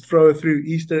to throw through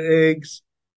Easter eggs,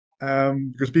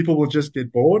 because people will just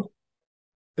get bored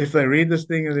if they read this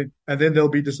thing, and then they'll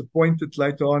be disappointed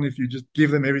later on if you just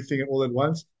give them everything all at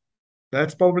once.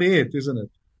 That's probably it, isn't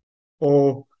it?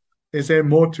 Or is there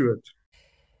more to it?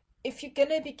 If you're going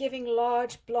to be giving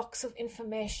large blocks of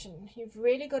information, you've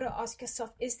really got to ask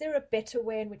yourself, is there a better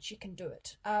way in which you can do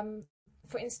it?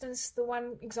 for instance, the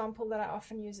one example that I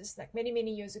often use is like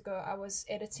many years ago, I was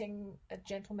editing a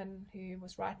gentleman who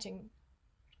was writing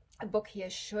a book he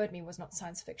assured me was not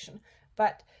science fiction,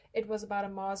 but it was about a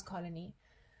Mars colony.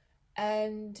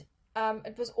 And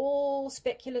it was all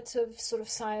speculative sort of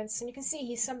science. And you can see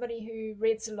he's somebody who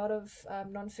reads a lot of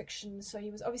nonfiction. So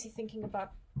he was obviously thinking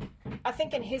about, I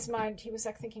think in his mind, he was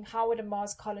like thinking, how would a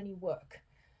Mars colony work?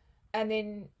 And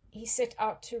then he set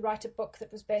out to write a book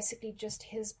that was basically just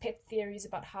his pet theories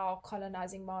about how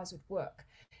colonizing Mars would work.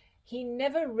 He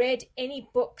never read any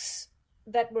books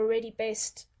that were already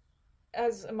based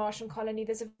as a Martian colony.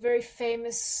 There's a very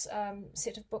famous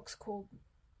set of books called,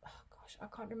 I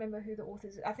can't remember who the author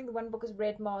is. I think the one book is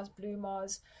Red Mars, Blue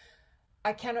Mars.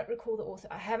 I cannot recall the author.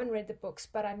 I haven't read the books,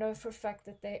 but I know for a fact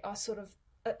that they are sort of,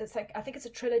 it's like, I think it's a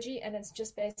trilogy, and it's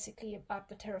just basically about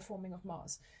the terraforming of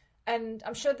Mars. And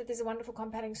I'm sure that there's a wonderful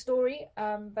compelling story,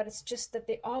 but it's just that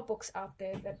there are books out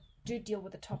there that do deal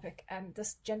with the topic. And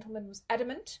this gentleman was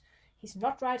adamant. He's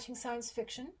not writing science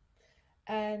fiction,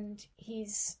 and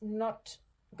he's not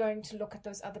going to look at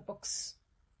those other books.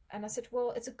 And I said,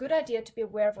 well, it's a good idea to be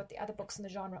aware of what the other books in the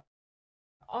genre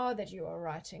are that you are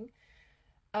writing,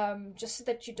 just so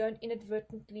that you don't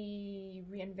inadvertently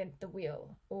reinvent the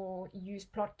wheel or use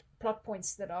plot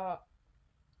points that are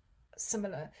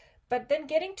similar. But then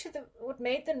getting to what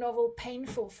made the novel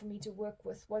painful for me to work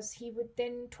with was he would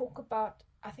then talk about,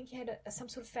 I think he had some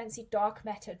sort of fancy dark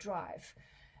matter drive.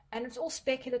 And it's all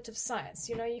speculative science.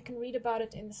 You know, you can read about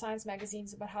it in the science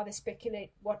magazines about how they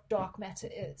speculate what dark matter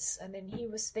is. And then he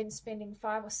was then spending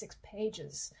 5 or 6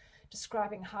 pages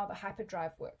describing how the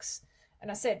hyperdrive works.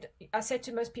 And I said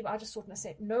to most people, I just thought, and I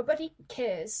said, nobody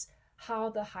cares how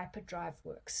the hyperdrive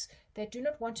works. They do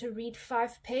not want to read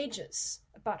 5 pages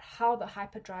about how the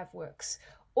hyperdrive works.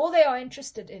 All they are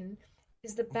interested in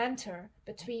is the banter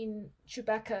between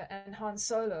Chewbacca and Han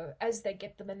Solo as they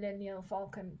get the Millennium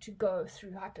Falcon to go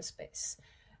through hyperspace.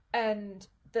 And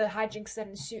the hijinks that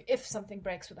ensue if something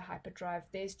breaks with a hyperdrive.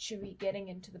 There's Chewie getting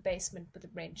into the basement with a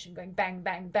wrench and going bang,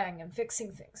 bang, bang and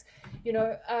fixing things. You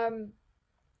know,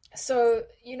 so,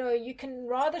 you know, you can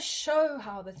rather show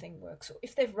how the thing works. Or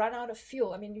if they've run out of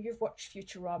fuel, I mean, you've watched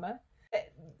Futurama.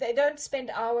 They don't spend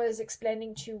hours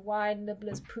explaining to you why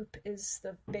Nibbler's poop is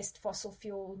the best fossil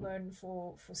fuel known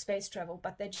for space travel,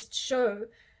 but they just show,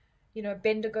 you know,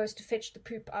 Bender goes to fetch the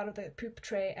poop out of the poop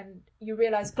tray and you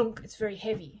realize, plunk, it's very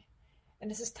heavy. And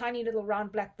it's this tiny little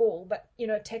round black ball, but, you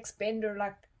know, it takes Bender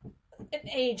like an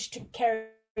age to carry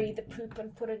the poop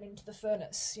and put it into the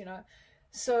furnace, you know.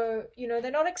 So, you know,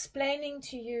 they're not explaining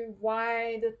to you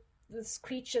why this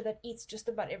creature that eats just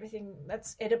about everything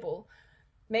that's edible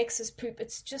makes us poop.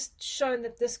 It's just shown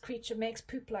that this creature makes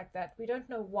poop like that. We don't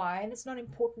know why, and it's not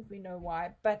important we know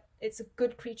why, but it's a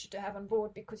good creature to have on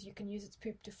board because you can use its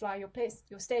poop to fly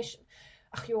your station,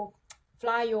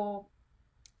 fly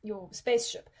your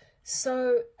spaceship.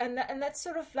 So, and that's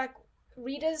sort of like,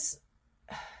 readers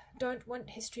don't want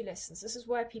history lessons. This is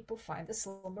why people find the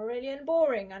Silmarillion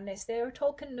boring, unless they're a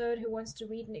Tolkien nerd who wants to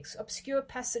read an obscure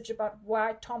passage about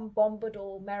why Tom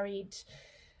Bombadil married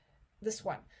this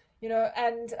one. You know,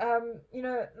 and, you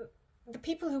know, the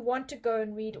people who want to go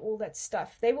and read all that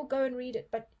stuff, they will go and read it.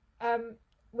 But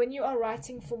when you are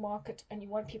writing for market and you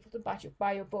want people to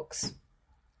buy your books,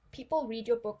 people read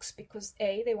your books because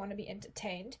A, they want to be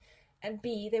entertained, and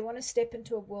B, they want to step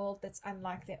into a world that's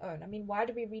unlike their own. I mean, why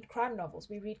do we read crime novels?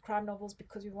 We read crime novels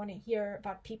because we want to hear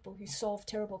about people who solve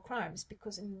terrible crimes.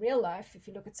 Because in real life, if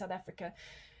you look at South Africa,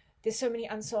 there's so many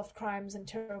unsolved crimes and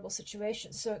terrible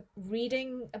situations. So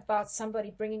reading about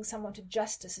somebody bringing someone to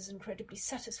justice is incredibly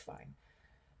satisfying.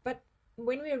 But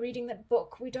when we are reading that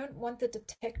book, we don't want the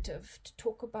detective to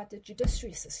talk about the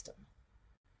judiciary system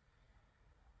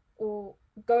or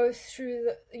go through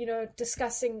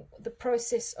discussing the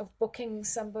process of booking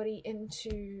somebody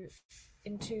into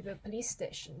the police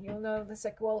station. You'll know, it's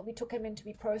like, well, we took him in to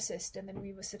be processed and then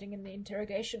we were sitting in the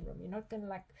interrogation room. You're not going to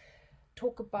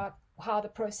talk about how the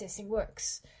processing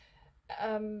works.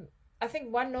 I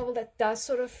think one novel that does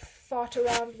sort of fart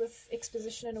around with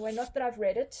exposition in a way, not that I've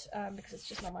read it, because it's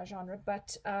just not my genre,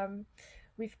 but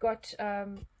we've got,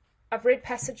 I've read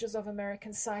passages of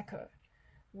American Psycho,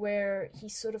 where he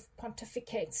sort of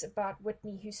pontificates about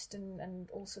Whitney Houston and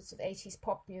all sorts of 80s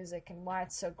pop music and why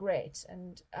it's so great.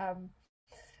 And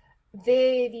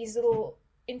these little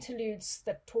interludes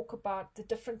that talk about the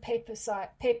different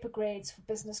paper grades for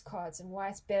business cards and why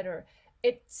it's better.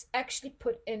 It's actually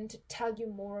put in to tell you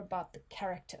more about the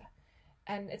character.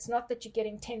 And it's not that you're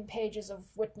getting 10 pages of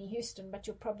Whitney Houston, but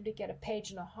you'll probably get a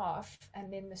page and a half,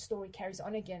 and then the story carries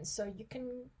on again. So you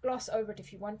can gloss over it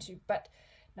if you want to, but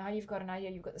now you've got an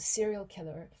idea. You've got the serial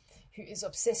killer. who is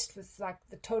obsessed with like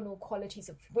the tonal qualities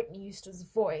of Whitney Houston's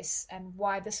voice and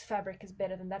why this fabric is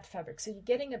better than that fabric. So you're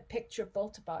getting a picture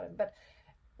built about him. But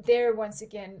there, once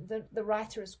again, the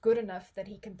writer is good enough that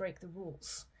he can break the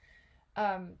rules.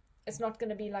 It's not going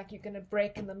to be like you're going to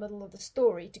break in the middle of the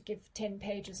story to give 10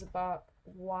 pages about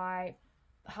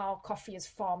how coffee is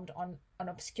farmed on an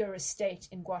obscure estate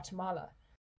in Guatemala.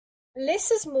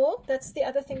 Less is more. That's the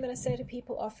other thing that I say to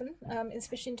people often,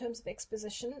 especially in terms of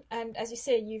exposition. And as you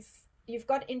say, you've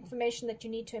got information that you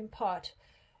need to impart.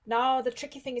 Now, the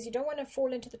tricky thing is you don't want to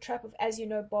fall into the trap of as you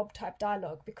know Bob type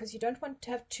dialogue, because you don't want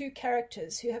to have two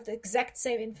characters who have the exact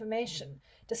same information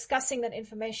discussing that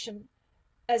information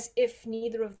as if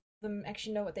neither of them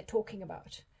actually know what they're talking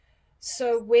about.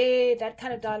 So where that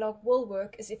kind of dialogue will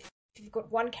work is if you've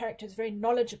got one character who's very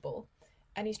knowledgeable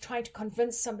and he's trying to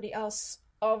convince somebody else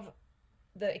of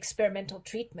the experimental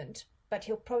treatment, but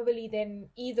he'll probably then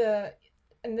either,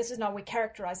 and this is now where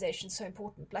characterization is so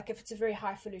important, like if it's a very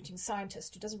highfalutin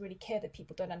scientist who doesn't really care that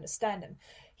people don't understand him,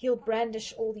 he'll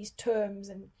brandish all these terms.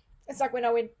 And it's like when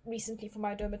I went recently for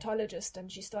my dermatologist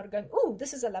and she started going, oh,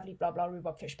 this is a lovely blah blah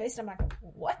rhubarb fish paste. I'm like,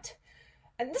 what?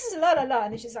 And this is la la la.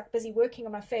 And then she's like busy working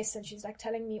on my face and she's like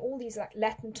telling me all these like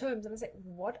Latin terms. And I was like,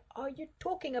 what are you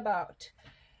talking about?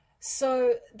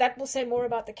 So that will say more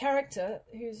about the character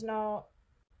who's now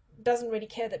doesn't really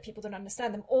care that people don't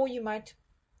understand them. Or you might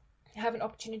have an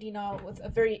opportunity now with a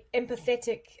very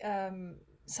empathetic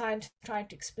scientist trying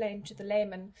to explain to the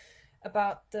layman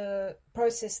about the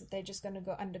process that they're just going to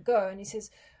go undergo. And he says,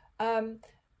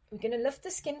 we're going to lift the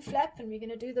skin flap and we're going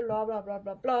to do the blah, blah, blah,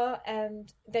 blah, blah.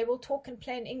 And they will talk in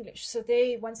plain English. So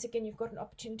they, once again, you've got an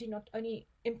opportunity not only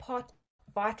impart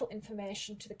vital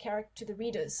information to the character, to the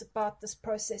readers about this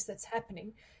process that's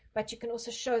happening, but you can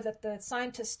also show that the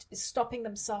scientist is stopping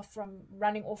themselves from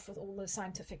running off with all the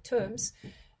scientific terms.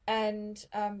 And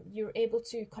you're able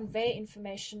to convey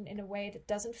information in a way that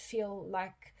doesn't feel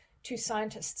like two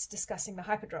scientists discussing the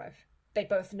hyperdrive. They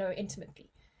both know intimately.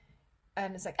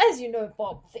 And it's like, as you know,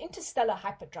 Bob, the interstellar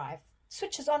hyperdrive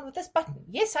switches on with this button.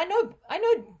 Yes, I know,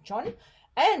 John.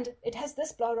 And it has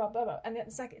this blah, blah, blah, blah. And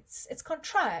it's like, it's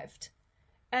contrived.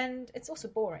 And it's also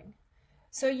boring.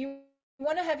 So you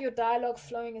want to have your dialogue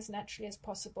flowing as naturally as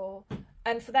possible.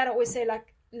 And for that, I always say,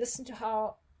 like,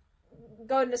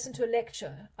 go and listen to a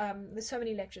lecture. There's so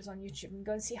many lectures on YouTube, and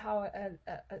go and see how,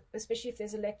 especially if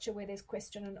there's a lecture where there's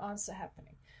question and answer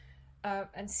happening,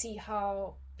 and see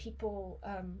how people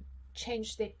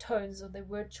change their tones or their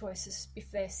word choices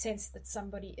if they sense that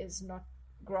somebody is not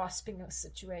grasping a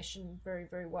situation very,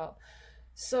 very well.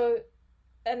 So,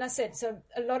 and I said, so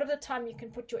a lot of the time you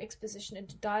can put your exposition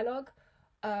into dialogue.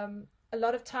 A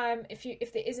lot of time,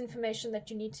 if there is information that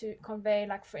you need to convey,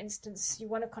 like for instance, you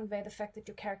want to convey the fact that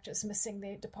your character is missing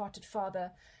their departed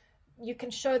father, you can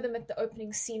show them at the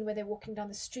opening scene where they're walking down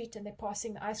the street and they're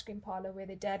passing the ice cream parlor where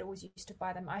their dad always used to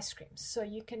buy them ice cream. So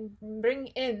you can bring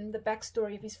in the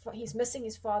backstory of he's missing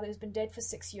his father who's been dead for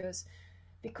 6 years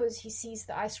because he sees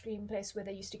the ice cream place where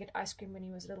they used to get ice cream when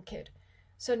he was a little kid.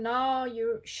 So now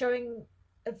you're showing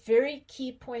a very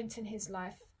key point in his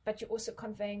life, but you're also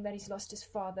conveying that he's lost his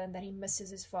father and that he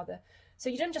misses his father. So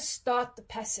you don't just start the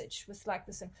passage with like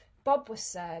this thing. Bob was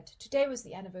sad. Today was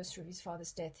the anniversary of his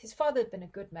father's death. His father had been a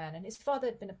good man, and his father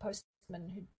had been a postman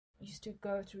who used to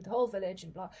go through the whole village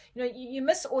and blah. You know, you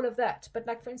miss all of that. But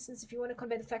like, for instance, if you want to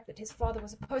convey the fact that his father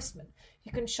was a postman,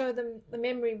 you can show them the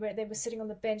memory where they were sitting on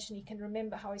the bench and he can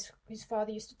remember how his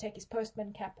father used to take his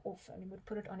postman cap off and he would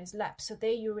put it on his lap. So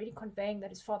there you're already conveying that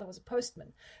his father was a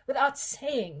postman without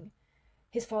saying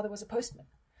his father was a postman.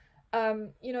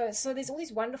 You know, so there's all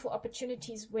these wonderful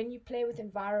opportunities when you play with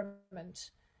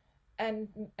environment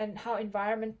and how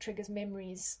environment triggers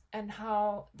memories, and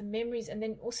how the memories, and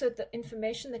then also the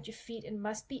information that you feed in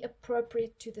must be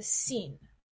appropriate to the scene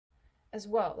as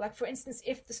well. Like, for instance,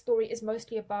 if the story is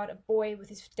mostly about a boy with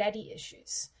his daddy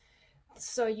issues,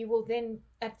 so you will then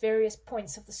at various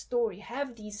points of the story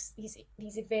have these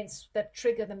events that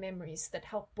trigger the memories, that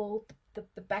help build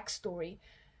the backstory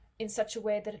in such a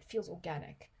way that it feels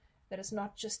organic, that it's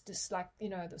not just this, like, you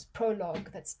know, this prologue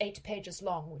that's 8 pages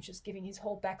long, which is giving his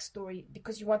whole backstory,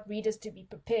 because you want readers to be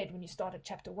prepared when you start at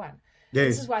chapter 1. Yes.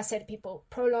 This is why I say to people,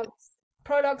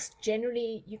 prologues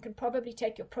generally, you can probably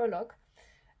take your prologue,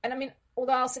 and I mean,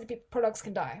 although I'll say to people, prologues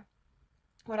can die.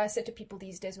 What I say to people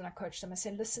these days when I coach them, I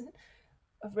say, listen,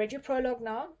 I've read your prologue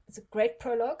now. It's a great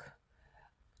prologue.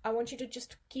 I want you to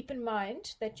just keep in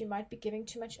mind that you might be giving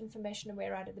too much information away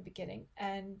right at the beginning,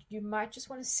 and you might just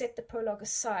want to set the prologue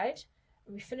aside.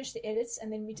 We finish the edits,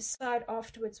 and then we decide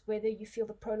afterwards whether you feel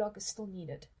the prologue is still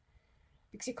needed.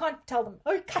 because you can't tell them,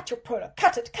 oh, cut your prologue,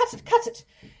 cut it.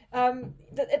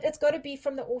 It's got to be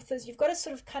from the authors. You've got to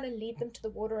sort of kind of lead them to the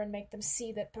water and make them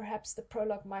see that perhaps the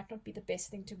prologue might not be the best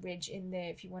thing to wedge in there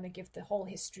if you want to give the whole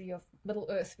history of Middle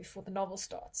Earth before the novel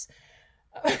starts.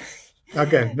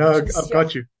 Okay, no, I've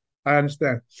got you. I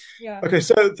understand. Yeah. Okay,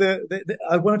 so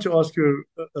I wanted to ask you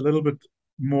a little bit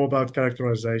more about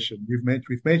characterization.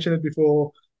 We've mentioned it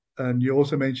before, and you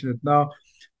also mentioned it now.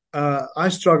 I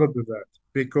struggled with that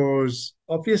because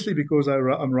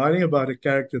I'm writing about a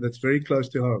character that's very close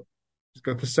to home. He's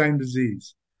got the same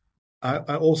disease.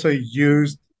 I also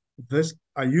used this.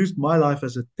 I used my life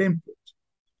as a template.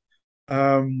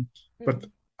 But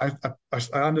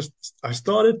I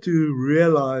started to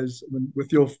realize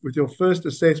with your first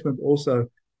assessment also,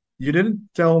 you didn't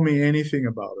tell me anything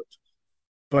about it,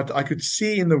 but I could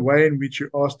see in the way in which you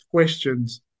asked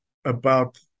questions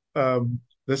about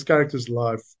this character's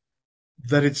life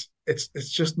that it's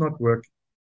just not working.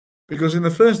 Because in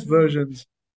the first versions,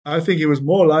 I think he was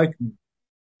more like me,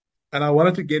 and I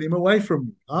wanted to get him away from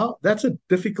me. That's a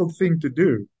difficult thing to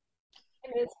do.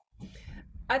 It is.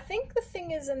 I think the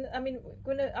thing is, and I mean,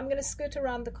 I'm gonna skirt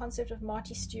around the concept of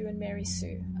Marty Stew and Mary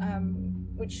Sue,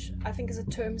 which I think is a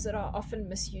terms that are often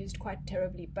misused quite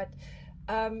terribly. But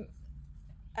and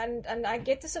I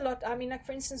get this a lot. I mean, like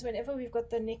for instance, whenever we've got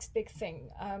the next big thing,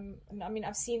 and I mean,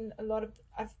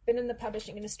 I've been in the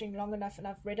publishing industry long enough, and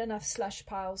I've read enough slush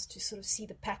piles to sort of see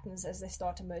the patterns as they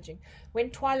start emerging. When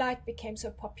Twilight became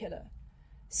so popular,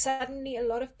 suddenly a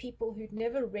lot of people who'd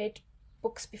never read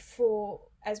books before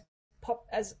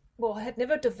had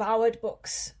never devoured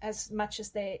books as much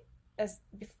as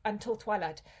until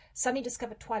Twilight, suddenly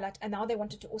discovered Twilight, and now they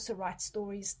wanted to also write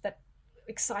stories that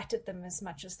excited them as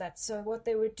much as that. So what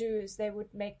they would do is they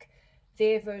would make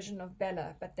their version of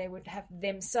Bella, but they would have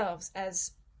themselves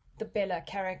as the Bella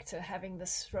character having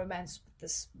this romance with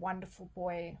this wonderful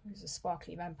boy who's a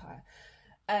sparkly vampire.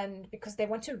 And because they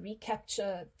want to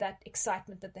recapture that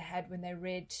excitement that they had when they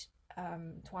read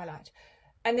Twilight.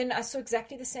 And then I saw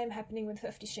exactly the same happening with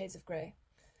 50 Shades of Grey.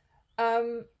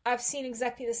 I've seen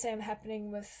exactly the same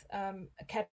happening with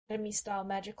Academy-style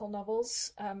magical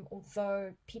novels,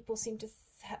 although people seem to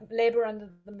labor under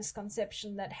the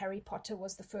misconception that Harry Potter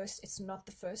was the first. It's not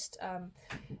the first.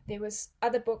 There was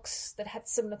other books that had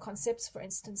similar concepts. For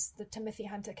instance, the Timothy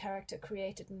Hunter character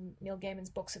created in Neil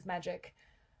Gaiman's Books of Magic,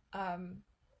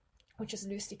 which is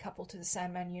loosely coupled to the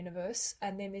Sandman universe.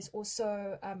 And then there's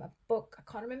also a book,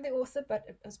 I can't remember the author, but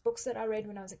it was books that I read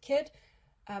when I was a kid.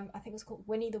 I think it was called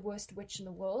Winnie the Worst Witch in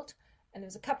the World. And there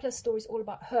was a couple of stories all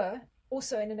about her,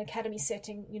 also in an academy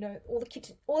setting. You know, all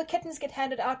the kittens get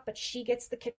handed out, but she gets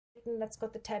the kitten that's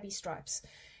got the tabby stripes.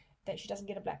 Then she doesn't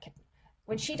get a black kitten.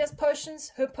 When she does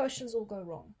potions, her potions all go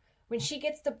wrong. When she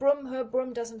gets the broom, her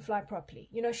broom doesn't fly properly.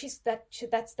 You know,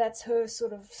 that's her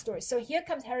sort of story. So here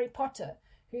comes Harry Potter,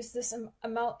 who's this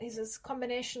he's this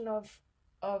combination of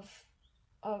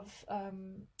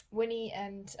Winnie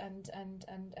and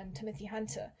Timothy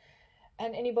Hunter.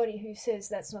 And anybody who says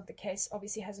that's not the case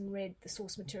obviously hasn't read the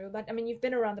source material. But I mean, you've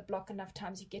been around the block enough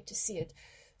times, you get to see it.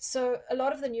 So a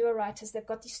lot of the newer writers, they've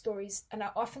got these stories, and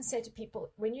I often say to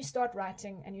people, when you start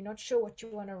writing and you're not sure what you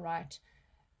want to write,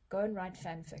 go and write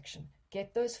fan fiction.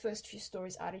 Get those first few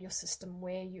stories out of your system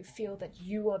where you feel that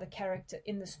you are the character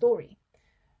in the story.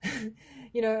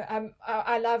 You know,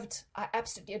 I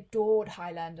absolutely adored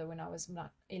Highlander when I was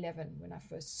 11 when I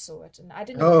first saw it, and I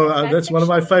didn't. That's one of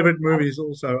my favorite movies.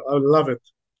 Also, I love it.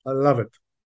 I love it.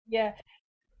 Yeah,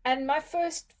 and my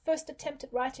first attempt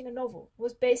at writing a novel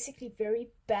was basically very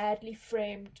badly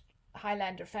framed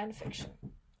Highlander fan fiction.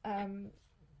 I'm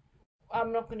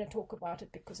not going to talk about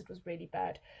it because it was really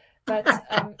bad, but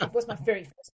it was my very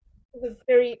first.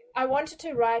 I wanted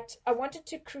to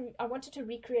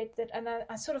recreate that, and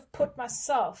I sort of put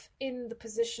myself in the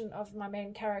position of my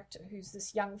main character, who's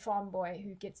this young farm boy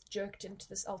who gets jerked into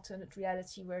this alternate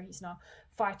reality where he's now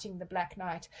fighting the Black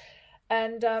Knight,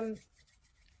 and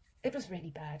it was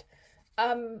really bad,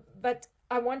 but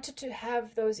I wanted to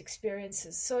have those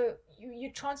experiences. So you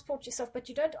transport yourself, but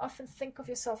you don't often think of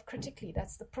yourself critically.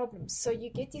 That's the problem. So you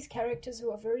get these characters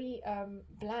who are very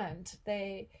bland.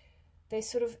 They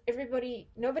sort of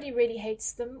nobody really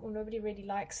hates them, or nobody really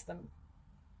likes them,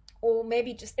 or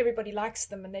maybe just everybody likes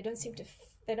them, and they don't seem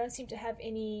to have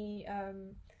any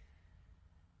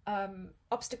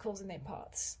obstacles in their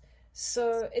paths.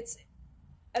 So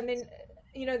and then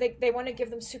you know they want to give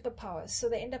them superpowers, so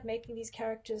they end up making these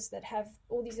characters that have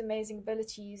all these amazing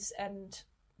abilities, and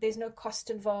there's no cost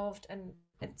involved, and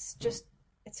it's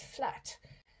flat.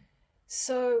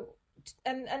 So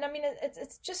and I mean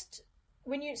it's just,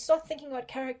 when you start thinking about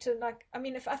character, like, I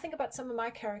mean, if I think about some of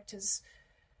my characters,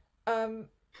 Um,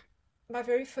 my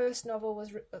very first novel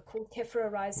was called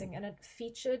Kefra Rising, and it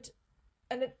featured,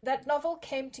 that novel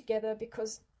came together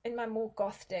because in my more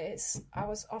goth days, I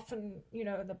was often,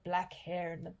 the black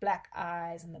hair and the black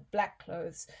eyes and the black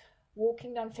clothes,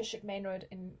 walking down Fishhook Main Road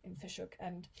in Fishhook,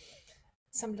 and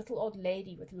some little old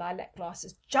lady with lilac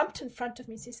glasses jumped in front of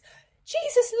me and says,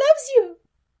 "Jesus loves you."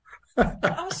 And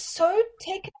I was so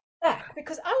taken back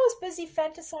because I was busy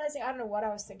fantasizing. I don't know what I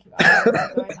was thinking. I was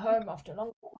busy going home after a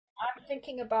long time. I'm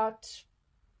thinking about,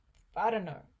 I don't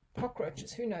know,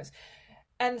 cockroaches, who knows.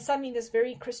 And suddenly this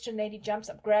very Christian lady jumps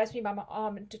up, grabs me by my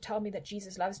arm and to tell me that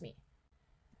Jesus loves me.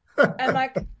 And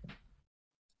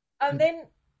and then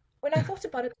when I thought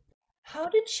about it, how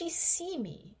did she see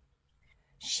me?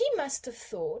 She must have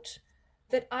thought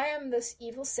that I am this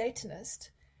evil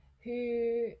Satanist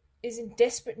who is in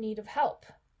desperate need of help.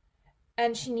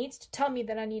 And she needs to tell me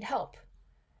that I need help.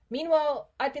 Meanwhile,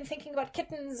 I'd been thinking about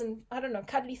kittens and, I don't know,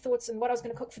 cuddly thoughts and what I was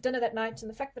going to cook for dinner that night, and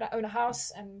the fact that I own a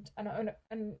house and I own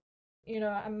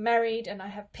I'm married and I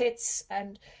have pets,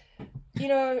 and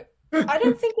I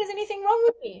don't think there's anything wrong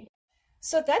with me.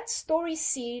 So that story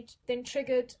seed then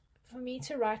triggered for me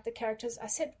to write the characters.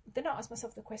 Then I asked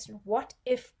myself the question, what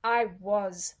if I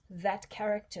was that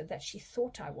character that she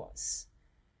thought I was?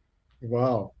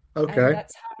 Wow. And Okay.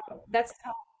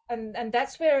 and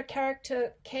that's where a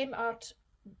character came out.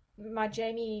 My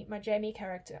Jamie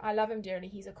character, I love him dearly.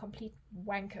 He's a complete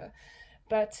wanker,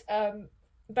 but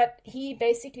he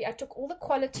basically, I took all the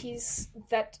qualities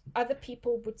that other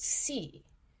people would see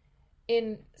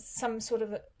in some sort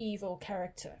of evil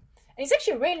character, and he's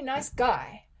actually a really nice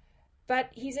guy, but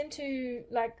he's into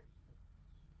like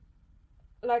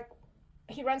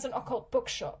he runs an occult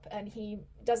bookshop and he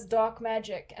does dark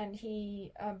magic, and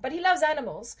but he loves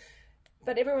animals,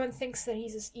 but everyone thinks that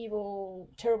he's this evil,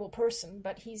 terrible person,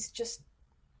 but he's just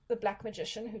the black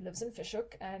magician who lives in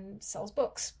Fishhook and sells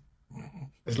books.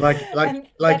 It's like like And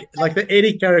like like the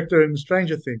Eddie character in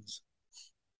Stranger Things.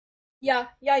 yeah,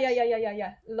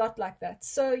 a lot like that.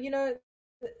 So he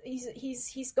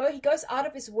goes out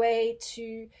of his way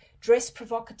to dress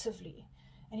provocatively,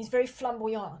 and he's very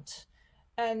flamboyant,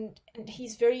 and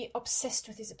he's very obsessed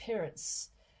with his appearance,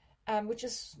 which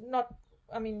is not.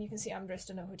 I mean, you can see I'm dressed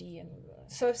in a hoodie, and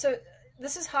so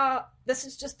this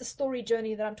is just the story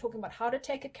journey that I'm talking about. How to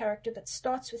take a character that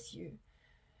starts with you,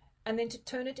 and then to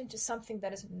turn it into something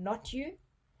that is not you.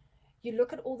 You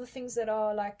look at all the things that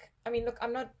are like. I mean, look,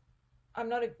 I'm not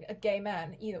a gay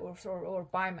man either, or a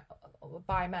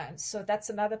bi man. So that's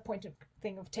another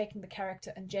thing of taking the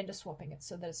character and gender swapping it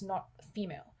so that it's not a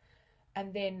female,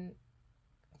 and then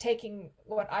taking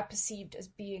what I perceived as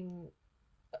being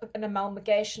an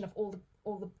amalgamation of all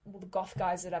the goth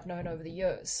guys that I've known over the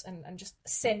years, and just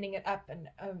sending it up and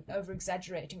over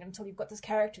exaggerating until you've got this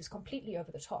character who's completely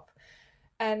over the top,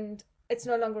 and it's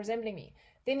no longer resembling me.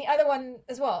 Then the other one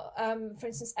as well, for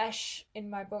instance, Ash in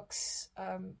my books,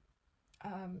 my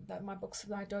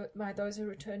Those Who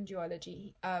Return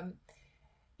duology,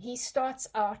 he starts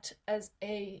out as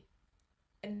a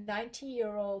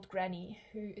 90-year-old granny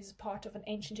who is part of an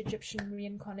ancient Egyptian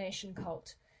reincarnation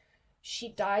cult. She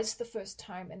dies the first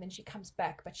time and then she comes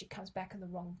back, but she comes back in the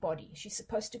wrong body. She's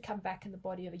supposed to come back in the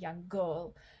body of a young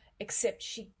girl, except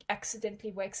she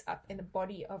accidentally wakes up in the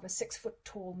body of a 6 foot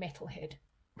tall metalhead.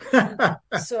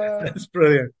 So That's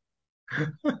brilliant.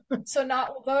 so now,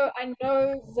 although I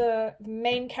know the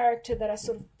main character that I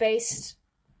sort of based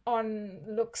on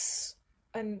looks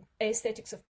and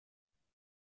aesthetics of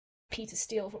Peter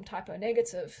Steele from Typo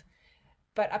Negative,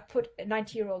 but I put a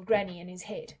 90-year-old granny in his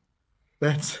head.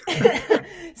 That's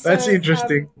that's So,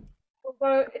 interesting.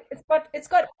 although it's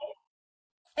got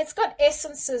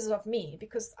essences of me,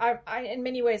 because I in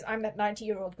many ways I'm that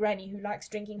 90-year-old granny who likes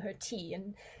drinking her tea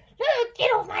and, get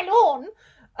off my lawn.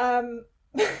 Um,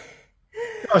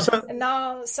 Oh, so and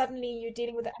now suddenly you're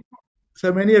dealing with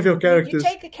so many of your you characters,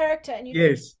 take a character and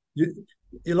yes,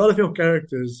 a lot of your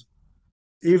characters,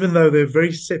 even though they're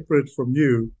very separate from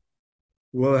you,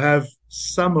 will have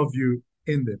some of you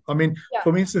in them. I mean, yeah.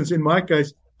 for instance, in my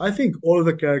case, I think all of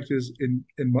the characters in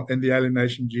the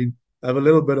Alienation Gene have a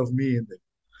little bit of me in them.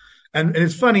 And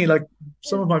it's funny, like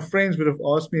some of Mm. my friends would have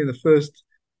asked me in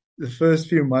the first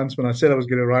few months when I said I was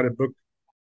going to write a book,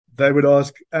 they would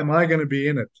ask, "Am I going to be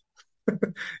in it?"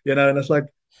 And it's like,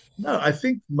 no, I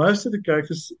think most of the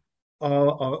characters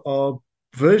are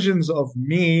versions of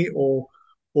me, or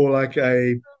like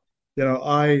the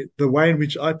way in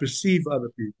which I perceive other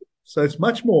people. So it's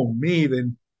much more me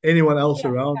than anyone else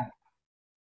Yeah, around me.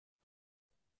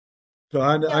 So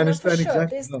I yeah, no, for understand sure.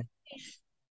 exactly. There's No.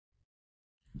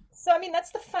 So I mean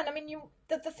that's the fun. I mean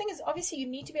the thing is obviously you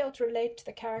need to be able to relate to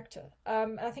the character.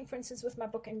 And I think for instance with my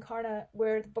book Incarna,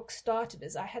 where the book started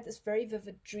is I had this very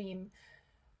vivid dream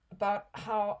about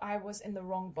how I was in the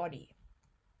wrong body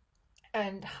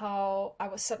and how I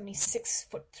was suddenly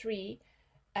 6'3"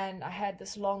 and I had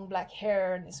this long black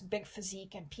hair and this big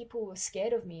physique, and people were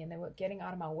scared of me and they were getting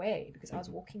out of my way because I was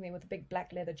walking there with a big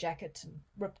black leather jacket and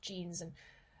ripped jeans. And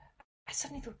I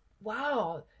suddenly thought,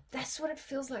 wow, that's what it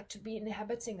feels like to be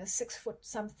inhabiting a 6 foot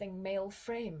something male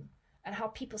frame, and how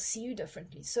people see you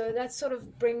differently. So that sort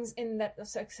of brings in that.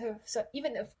 So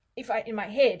even if I in my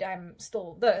head I'm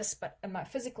still this, but in my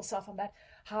physical self I'm that.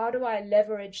 How do I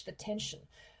leverage the tension?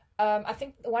 I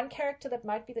think the one character that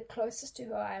might be the closest to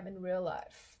who I am in real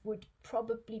life would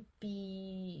probably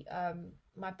be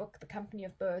my book, The Company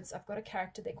of Birds. I've got a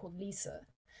character there called Lisa,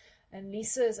 and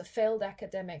Lisa is a failed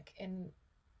academic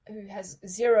who has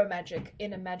zero magic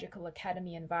in a magical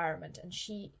academy environment, and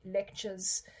she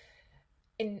lectures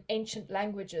in ancient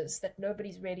languages that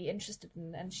nobody's really interested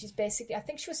in. And she's basically, I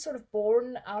think she was sort of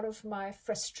born out of my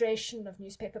frustration of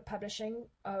newspaper publishing,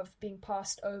 of being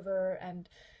passed over, and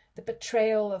the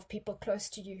betrayal of people close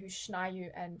to you who schneer you.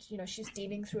 And she's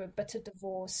dealing through a bitter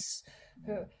divorce.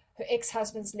 Her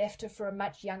ex-husband's left her for a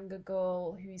much younger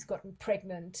girl who's gotten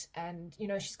pregnant, and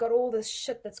she's got all this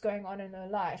shit that's going on in her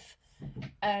life.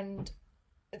 And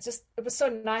it was so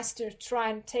nice to try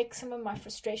and take some of my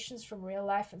frustrations from real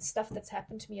life and stuff that's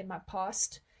happened to me in my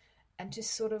past, and to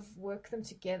sort of work them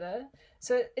together.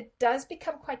 So it does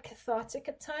become quite cathartic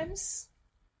at times.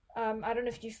 I don't know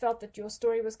if you felt that your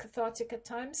story was cathartic at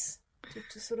times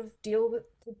to sort of deal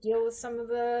with some of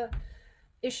the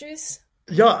issues.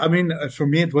 Yeah, I mean, for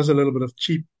me, it was a little bit of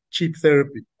cheap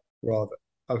therapy, rather.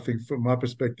 I think from my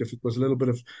perspective, it was a little bit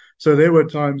of. So there were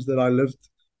times that I lived,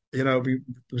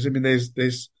 because I mean,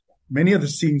 there's many of the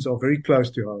scenes are very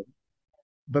close to home,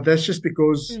 but that's just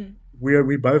because Mm.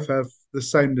 we both have the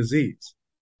same disease.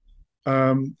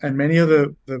 And many of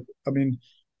I mean,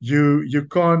 you you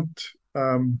can't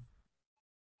um,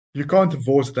 you can't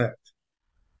divorce that.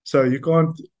 So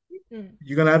Mm.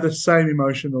 you're gonna have the same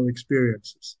emotional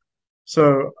experiences. So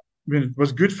I mean, it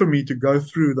was good for me to go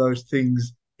through those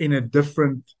things in a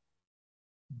different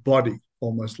body,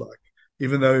 almost like,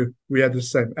 even though we had the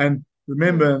same. And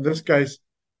remember, Mm. in this case,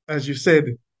 as you said,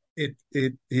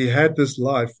 he had this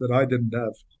life that I didn't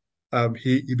have.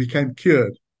 He became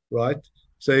cured, right?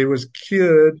 So he was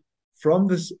cured from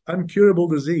this uncurable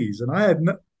disease, and I had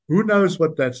who knows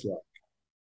what that's like.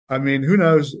 I mean, who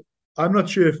knows? I'm not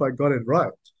sure if I got it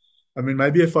right. I mean,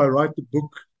 maybe if I write the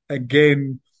book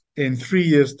again in 3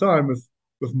 years' time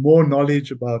with more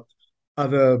knowledge about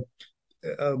other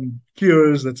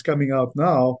cures that's coming out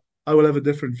now, I will have a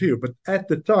different view. But at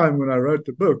the time when I wrote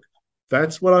the book,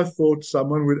 that's what I thought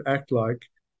someone would act like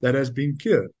that has been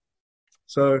cured.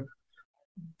 So,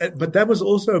 but that was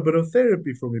also a bit of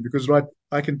therapy for me because, right,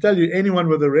 I can tell you, anyone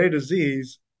with a rare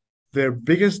disease, their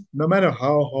biggest, no matter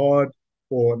how hard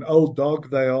or an old dog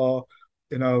they are,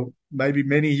 maybe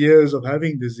many years of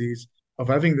having disease, of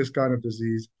having this kind of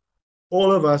disease,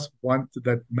 all of us want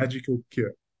that magical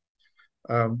cure.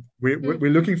 Mm.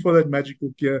 We're looking for that magical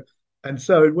cure, and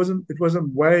so it was a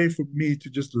way for me to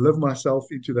just live myself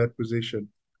into that position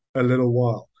a little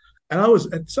while. And I was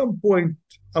at some point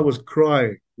I was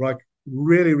crying, like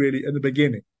really, really in the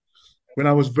beginning when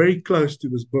I was very close to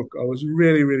this book. I was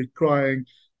really, really crying,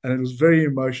 and it was very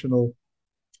emotional.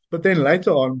 But then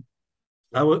later on,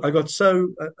 I got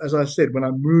so, as I said, when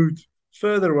I moved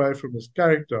further away from this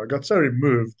character, I got so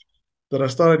removed that I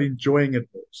started enjoying it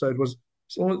more. So it was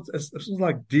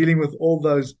like dealing with all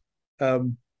those,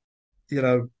 um,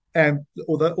 and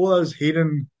all those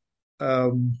hidden,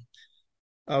 um,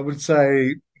 I would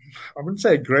say, I wouldn't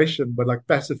say aggression, but like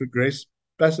passive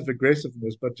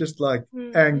aggressiveness, but just like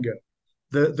Mm. anger,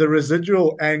 the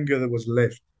residual anger that was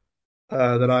left,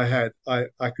 that I had,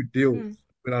 I could deal with Mm.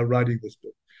 when I was writing this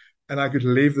book, and I could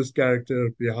leave this character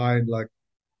behind, like,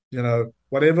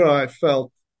 whatever I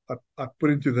felt, I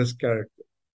put into this character.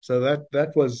 So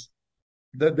that was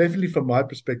that definitely from my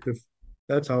perspective,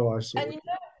 that's how I saw And it.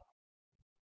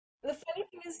 the funny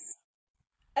thing is,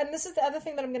 and this is the other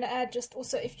thing that I'm going to add, just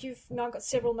also if you've now got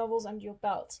several novels under your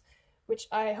belt, which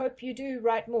I hope you do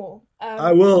write more,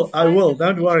 I you'll will, I find will. that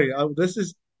Don't when you worry. This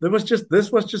was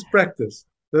just practice.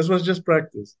 This was just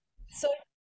practice. so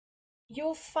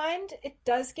you'll find it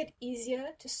does get easier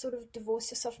to sort of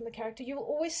divorce yourself from the character. You will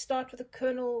always start with a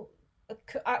kernel.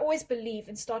 I always believe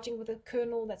in starting with a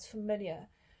kernel that's familiar,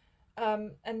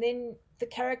 and then the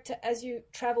character, as you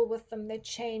travel with them, they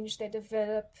change, they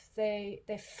develop, they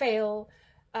fail,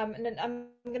 And then I'm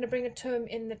going to bring a term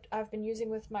in that I've been using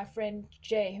with my friend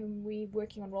Jay, whom we're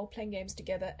working on role-playing games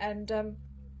together, and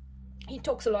he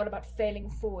talks a lot about failing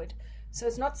forward. So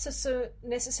it's not so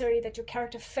necessary that your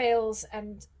character fails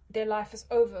and their life is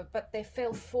over, but they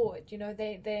fail forward. You know,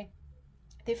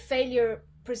 their failure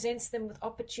presents them with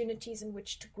opportunities in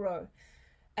which to grow.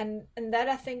 And that,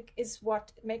 I think, is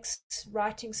what makes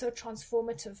writing so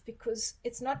transformative, because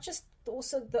it's not just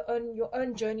also your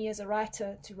own journey as a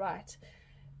writer to write,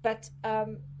 but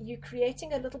you're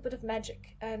creating a little bit of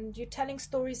magic, and you're telling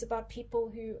stories about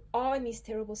people who are in these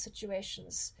terrible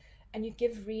situations, and you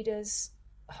give readers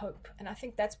hope. And I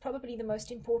think that's probably the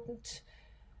most important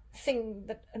thing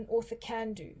that an author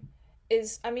can do.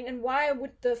 And why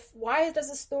does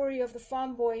the story of the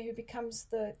farm boy who becomes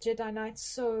the Jedi Knight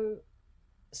so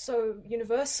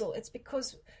universal? It's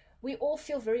because we all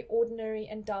feel very ordinary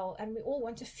and dull, and we all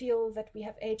want to feel that we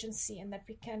have agency and that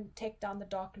we can take down the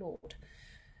Dark Lord.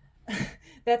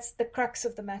 That's the crux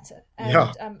of the matter.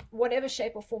 And whatever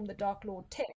shape or form the Dark Lord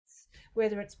takes,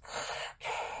 whether it's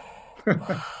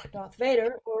Darth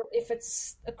Vader or if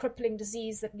it's a crippling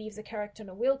disease that leaves a character in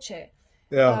a wheelchair,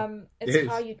 it's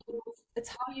how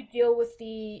you deal with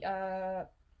the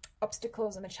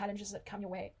obstacles and the challenges that come your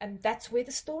way, and that's where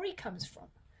the story comes from.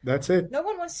 That's it. No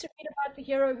one wants to read about the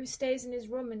hero who stays in his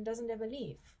room and doesn't ever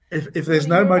leave. If there's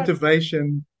no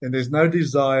motivation and there's no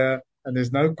desire and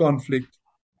there's no conflict,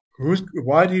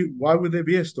 why would there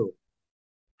be a story?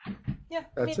 Yeah,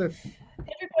 that's it.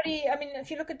 Everybody,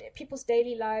 if you look at people's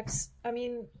daily lives,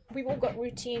 we've all got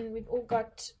routine, we've all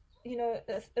got,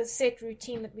 a set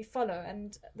routine that we follow,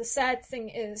 and the sad thing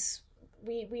is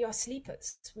we are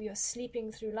sleepers. We are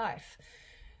sleeping through life.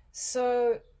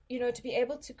 So, to be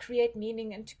able to create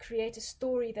meaning and to create a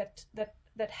story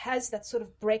that has that sort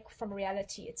of break from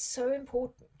reality, it's so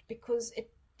important, because it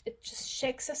just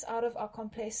shakes us out of our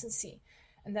complacency.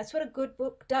 And that's what a good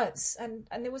book does. And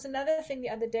there was another thing the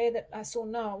other day that I saw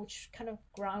now, which kind of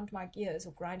grinded my gears,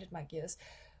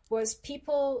 was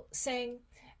people saying,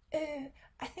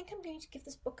 I think I'm going to give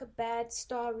this book a bad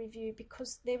star review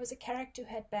because there was a character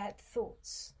who had bad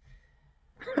thoughts.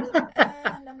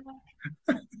 And I'm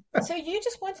like, so you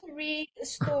just want to read a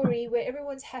story where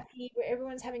everyone's happy, where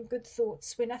everyone's having good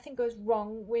thoughts, where nothing goes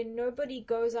wrong, where nobody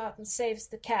goes out and saves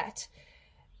the cat.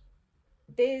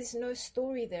 There's no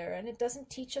story there, and it doesn't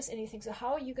teach us anything. So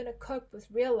how are you going to cope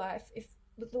with real life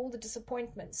with all the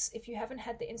disappointments, if you haven't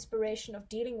had the inspiration of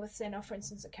dealing with, say now, for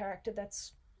instance, a character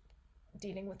that's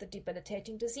dealing with a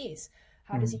debilitating disease?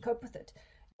 How does he cope with it?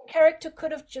 The character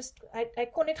could have just, I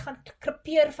kon net gaan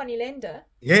krepeer van ellende.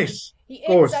 Yes. He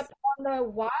ends up on the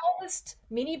wildest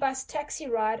minibus taxi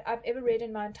ride I've ever read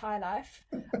in my entire life.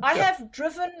 I have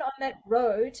driven on that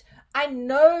road. I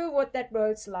know what that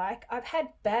road's like. I've had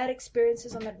bad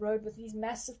experiences on that road with these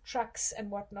massive trucks and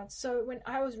whatnot. So when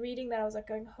I was reading that, I was like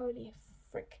going, holy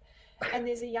frick. And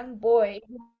there's a young boy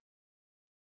who has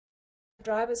a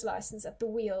driver's license at the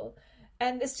wheel,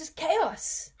 and it's just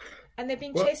chaos. And they're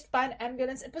being chased by an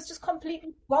ambulance. It was just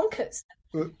completely bonkers.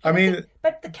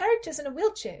 But the character's in a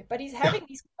wheelchair, but he's having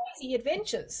these crazy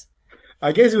adventures.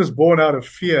 I guess he was born out of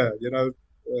fear.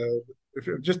 If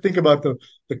you just think about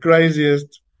the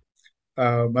craziest,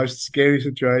 most scary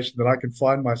situation that I can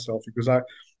find myself, because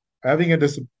having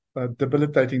a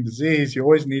debilitating disease, you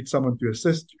always need someone to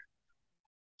assist you.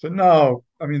 So no,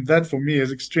 that for me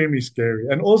is extremely scary.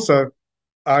 And also,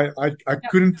 I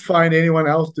couldn't find anyone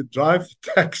else to drive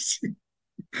the taxi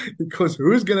because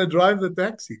who's going to drive the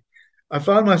taxi? I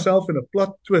found myself in a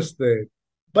plot twist there,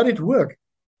 but it worked.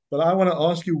 But I want to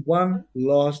ask you one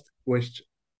last question.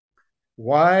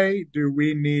 Why do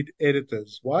we need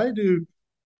editors? Why do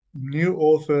new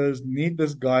authors need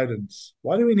this guidance?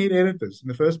 Why do we need editors in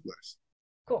the first place?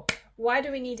 Cool. Why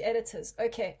do we need editors?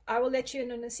 Okay, I will let you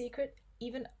in on a secret.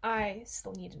 Even I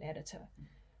still need an editor.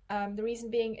 The reason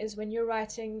being is when you're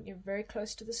writing, you're very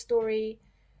close to the story.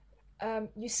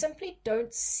 You simply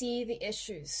don't see the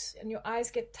issues and your eyes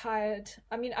get tired.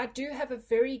 I do have a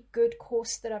very good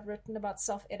course that I've written about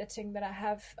self-editing that I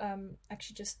have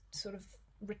actually just sort of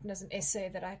written as an essay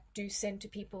that I do send to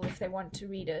people if they want to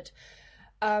read it.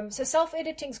 So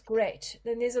self-editing's great.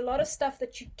 Then there's a lot of stuff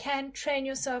that you can train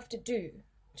yourself to do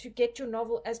to get your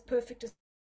novel as perfect as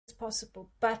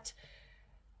possible. But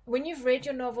when you've read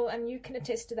your novel, and you can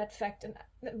attest to that fact, and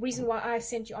the reason why I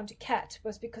sent you on to Cat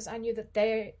was because I knew that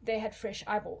they had fresh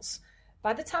eyeballs.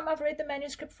 By the time I've read the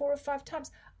manuscript 4 or 5 times,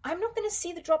 I'm not going to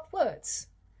see the dropped words.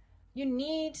 You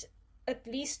need at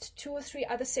least 2 or 3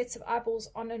 other sets of eyeballs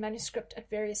on a manuscript at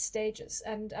various stages.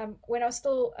 And when I was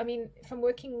still, if I'm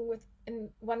working with in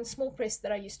one small press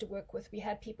that I used to work with, we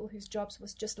had people whose jobs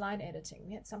was just line editing.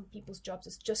 We had some people's jobs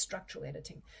as just structural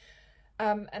editing.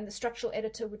 And the structural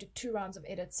editor would do 2 rounds of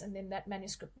edits, and then that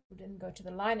manuscript would then go to the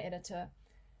line editor,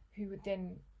 who would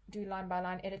then do line by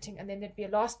line editing, and then there'd be a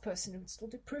last person who would still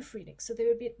do proofreading. So there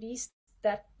would be at least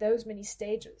those many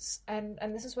stages. And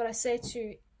this is what I say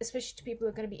to, especially to people who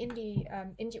are going to be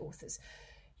indie authors.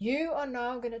 You are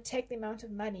now going to take the amount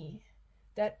of money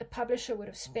that a publisher would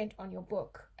have spent on your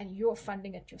book, and you're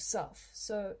funding it yourself.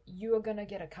 So you are going to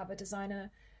get a cover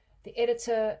designer, the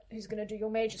editor who's going to do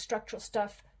your major structural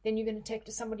stuff. Then you're going to take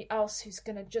to somebody else who's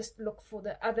going to just look for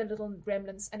the other little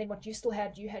gremlins. And then what you still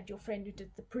had, you had your friend who did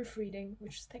the proofreading,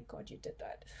 which thank God you did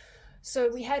that.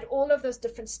 So we had all of those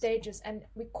different stages, and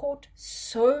we caught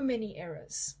so many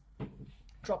errors.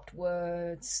 Dropped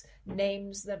words,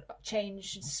 names that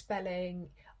change in spelling,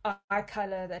 eye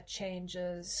color that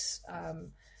changes,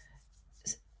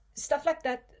 stuff like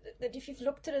that, that if you've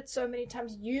looked at it so many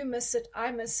times, you miss it,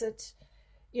 I miss it.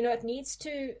 You know, it needs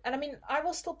to, and I mean, I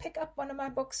will still pick up one of my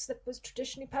books that was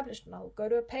traditionally published, and I'll go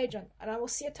to a page and I will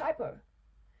see a typo.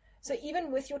 So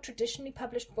even with your traditionally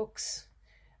published books,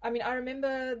 I mean, I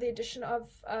remember the edition of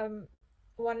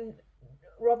one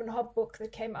Robin Hobb book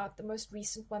that came out, the most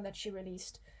recent one that she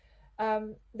released.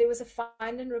 There was a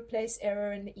find and replace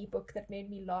error in the ebook that made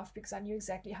me laugh because I knew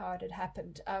exactly how it had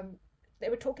happened. They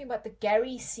were talking about the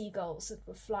Gary seagulls that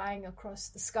were flying across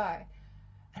the sky.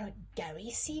 And I went,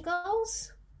 Gary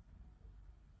seagulls?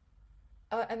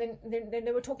 And then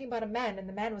they were talking about a man, and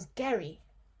the man was Gary.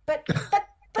 But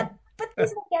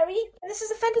there's no Gary. This is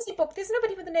a fantasy book. There's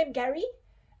nobody with the name Gary.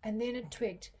 And then it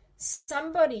twigged.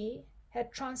 Somebody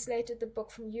had translated the book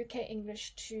from UK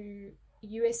English to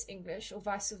US English, or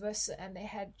vice versa, and they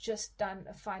had just done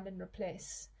a find and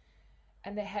replace.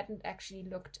 And they hadn't actually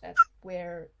looked at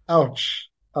where... Ouch.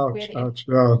 where Ouch.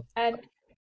 Oh.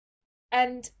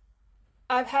 And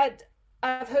I've heard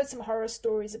some horror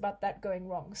stories about that going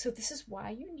wrong. So this is why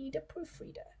you need a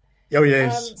proofreader. Oh,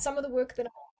 yes. Some of the work that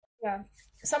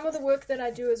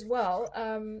I do as well,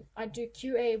 I do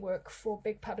QA work for a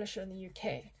big publisher in the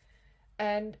UK,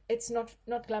 and it's not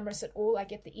glamorous at all. I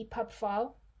get the EPUB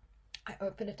file, I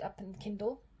open it up in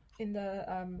Kindle, in the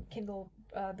Kindle,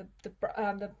 the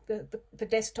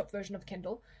desktop version of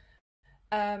Kindle,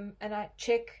 and I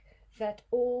check that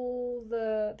all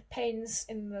the panes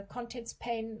in the contents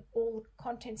pane, all the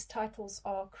contents titles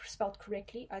are spelled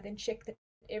correctly. I then check that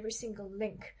every single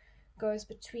link goes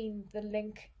between the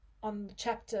link on the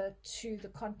chapter to the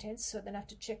contents. So then I have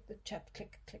to check the chapter,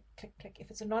 click, click, click, click. If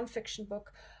it's a non-fiction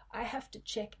book, I have to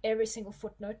check every single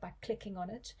footnote by clicking on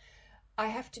it. I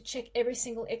have to check every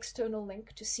single external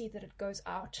link to see that it goes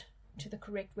out to the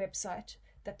correct website,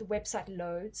 that the website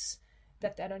loads,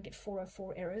 that I don't get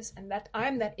 404 errors, and that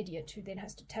I'm that idiot who then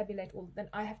has to tabulate all. Then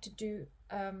I have to do,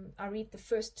 I read the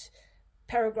first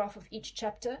paragraph of each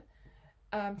chapter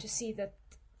to see that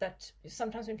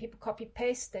sometimes when people copy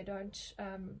paste, they don't,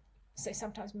 say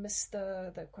sometimes miss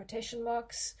the quotation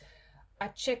marks. I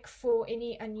check for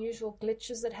any unusual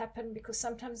glitches that happen, because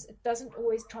sometimes it doesn't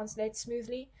always translate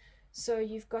smoothly. So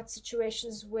you've got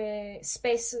situations where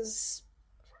spaces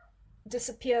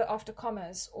disappear after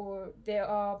commas, or there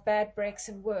are bad breaks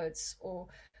in words, or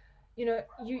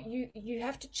you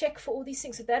have to check for all these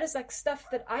things. So that is like stuff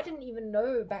that I didn't even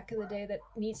know back in the day that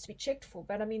needs to be checked for.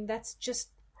 But I mean, that's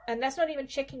not even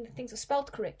checking that things are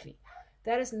spelled correctly.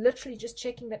 That is literally just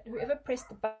checking that whoever pressed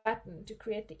the button to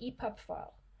create the EPUB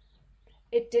file,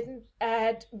 it didn't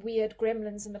add weird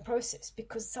gremlins in the process,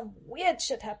 because some weird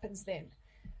shit happens then.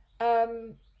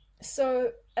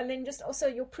 So, and then just also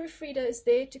your proofreader is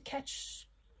there to catch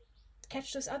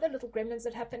those other little gremlins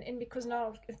that happen in, because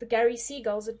now if the Gary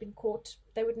seagulls had been caught,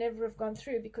 they would never have gone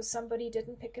through because somebody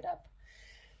didn't pick it up.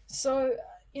 So,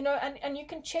 and you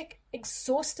can check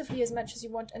exhaustively as much as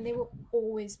you want, and there will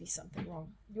always be something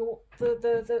wrong.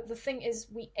 The thing is,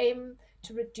 we aim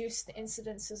to reduce the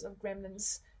incidences of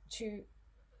gremlins to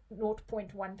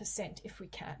 0.1% if we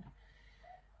can.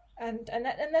 And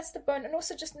that's the bone. And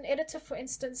also just an editor, for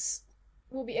instance,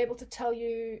 will be able to tell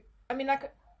you, I mean,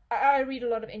 like, I read a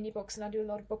lot of indie books, and I do a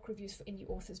lot of book reviews for indie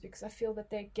authors because I feel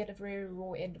that they get a very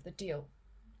raw end of the deal.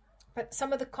 But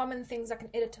some of the common things like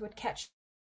an editor would catch,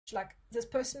 like this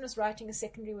person was writing a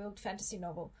secondary world fantasy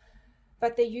novel,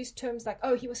 but they used terms like,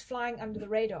 oh, he was flying under the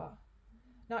radar.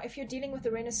 Now, if you're dealing with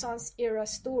a Renaissance era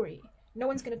story, no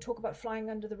one's going to talk about flying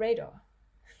under the radar.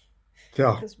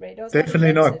 Yeah, because radar's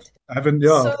definitely not. I haven't,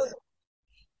 yeah.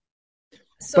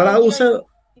 So but I also,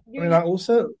 yeah.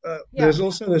 there's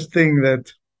also this thing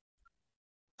that,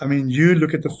 I mean, you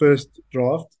look at the first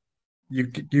draft, you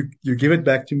give it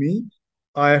back to me,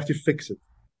 I have to fix it.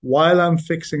 While I'm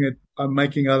fixing it, I'm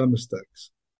making other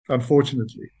mistakes,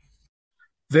 unfortunately.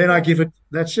 Then I give it.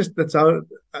 That's how.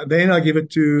 Then I give it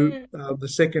to the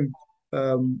second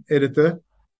editor.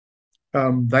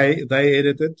 They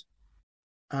edit it.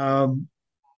 Um,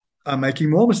 I'm making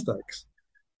more mistakes,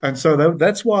 and so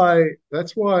that's why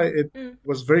it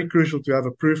was very crucial to have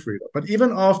a proofreader. But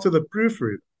even after the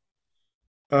proofreader,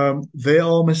 there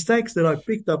are mistakes that I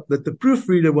picked up that the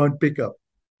proofreader won't pick up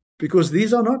because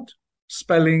these are not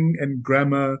spelling and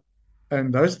grammar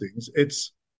and those things.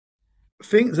 It's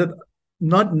things that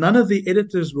not none of the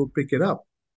editors will pick it up.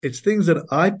 It's things that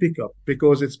I pick up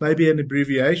because it's maybe an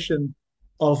abbreviation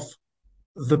of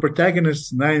the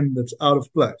protagonist's name that's out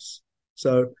of place.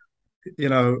 So, you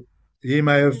know, he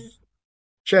may have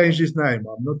changed his name.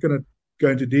 I'm not going to go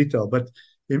into detail, but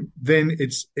then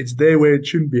it's there where it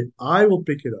shouldn't be. I will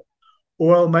pick it up,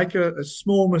 or I'll make a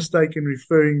small mistake in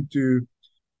referring to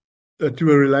a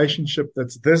relationship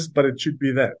that's this, but it should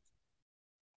be that.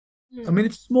 I mean,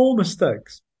 it's small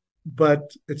mistakes,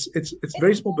 but it's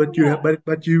very small. But you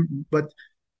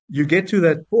get to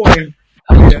that point.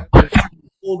 Yeah,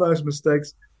 all those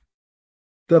mistakes.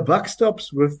 The buck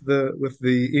stops with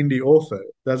the indie author,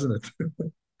 doesn't it?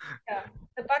 Yeah,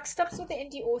 the buck stops with the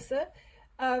indie author.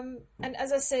 And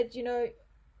as I said,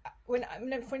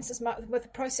 for instance, with the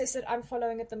process that I'm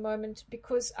following at the moment,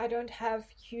 because I don't have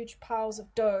huge piles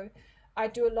of dough, I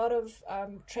do a lot of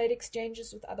trade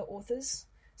exchanges with other authors.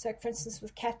 So, like, for instance,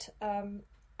 with Kat,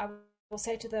 I will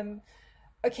say to them,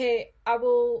 "Okay, I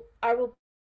will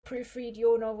proofread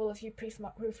your novel if you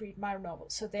proofread my novel."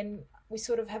 So then we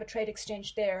sort of have a trade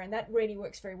exchange there, and that really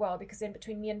works very well because then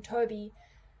between me and Toby,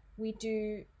 we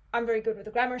do. I'm very good with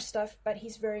the grammar stuff, but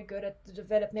he's very good at the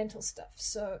developmental stuff.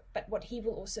 So, but what he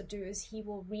will also do is he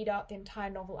will read out the entire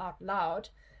novel out loud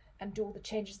and do all the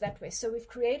changes that way. So we've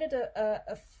created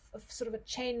a sort of a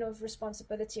chain of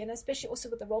responsibility, and especially also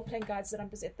with the role-playing guides that I'm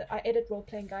busy at. I edit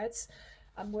role-playing guides.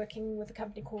 I'm working with a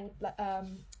company called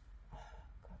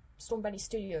Storm Bunny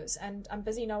Studios, and I'm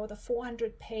busy now with a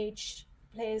 400-page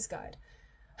player's guide.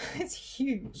 It's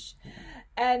huge,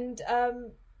 and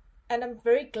I'm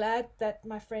very glad that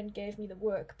my friend gave me the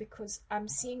work because I'm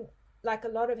seeing like a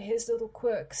lot of his little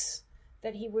quirks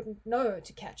that he wouldn't know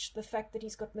to catch. The fact that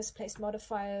he's got misplaced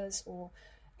modifiers, or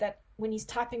that when he's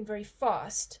typing very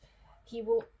fast,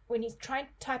 when he's trying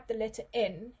to type the letter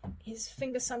N, his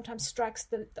finger sometimes strikes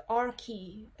the R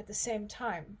key at the same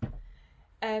time.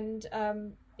 And,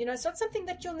 it's not something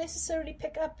that you'll necessarily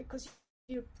pick up because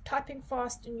you're typing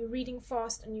fast and you're reading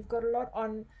fast and you've got a lot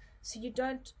on, so you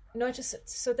don't notice it.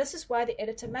 So this is why the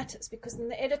editor matters, because then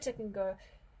the editor can go,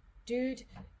 "Dude,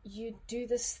 you do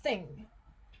this thing,"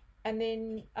 and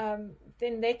then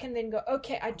they can then go,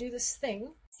 "Okay, I do this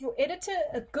thing." Your editor,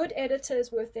 a good editor,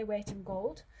 is worth their weight in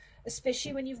gold,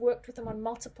 especially when you've worked with them on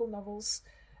multiple novels.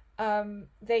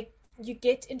 You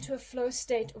get into a flow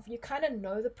state of you kind of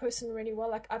know the person really well.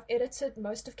 Like, I've edited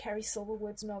most of Carrie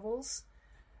Silverwood's novels,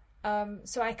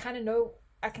 so I kind of know.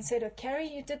 I can say to her, "Carrie,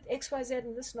 you did XYZ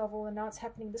in this novel, and now it's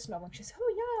happening in this novel." And she says,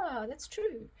 "Oh yeah, that's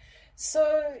true."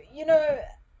 So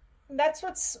that's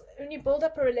when you build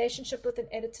up a relationship with an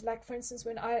editor. Like, for instance,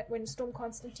 when Storm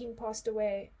Constantine passed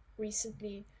away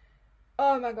recently,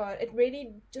 oh my god, it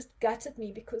really just gutted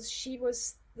me because she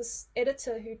was this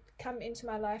editor who'd come into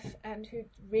my life and who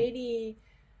really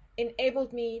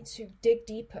enabled me to dig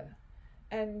deeper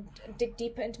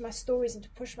into my stories and to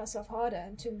push myself harder.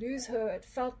 And to lose her, it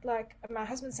felt like my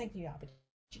husband saying, "Yeah, but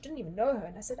you didn't even know her."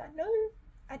 And I said, "I know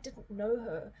I didn't know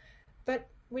her." But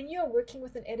when you're working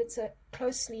with an editor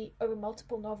closely over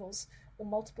multiple novels or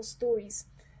multiple stories,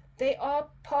 they are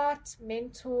part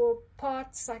mentor,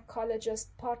 part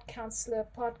psychologist, part counselor,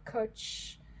 part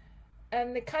coach.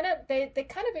 And they're kind of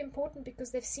important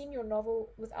because they've seen your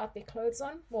novel without their clothes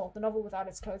on. Well, the novel without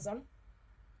its clothes on.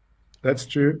 That's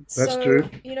true. That's So, true.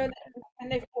 and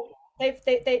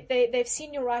they've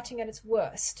seen your writing at its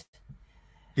worst.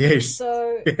 Yes.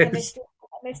 So, and Yes.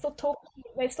 they still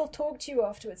talk to you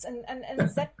afterwards. And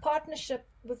it's that partnership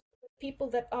with people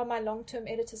that are my long-term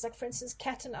editors. Like, for instance,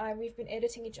 Kat and I, we've been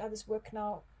editing each other's work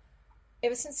now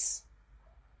ever since,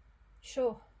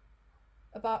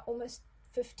 about almost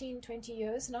 15, 20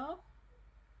 years now,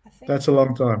 I think. That's a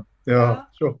long time. Yeah, Yeah.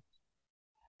 sure.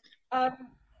 Um,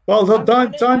 Well, the I'm time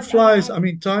honored. time flies. I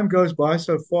mean, time goes by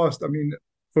so fast. I mean,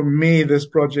 for me, this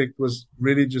project was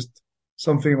really just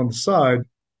something on the side.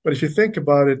 But if you think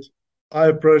about it, I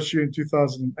approached you in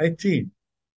 2018,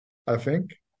 I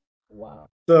think. Wow.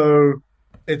 So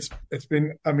it's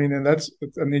been. I mean,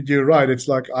 I mean, you're right. It's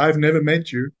like I've never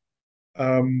met you,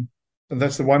 and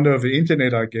that's the wonder of the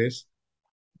internet, I guess.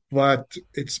 But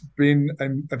it's been,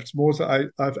 and it's more so.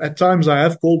 I've at times I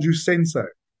have called you sensei.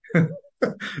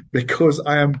 because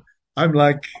I'm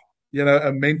like,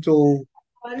 a mental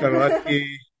One. karate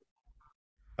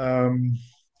um,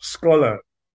 scholar.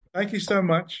 Thank you so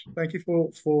much. Thank you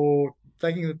for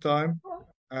taking the time,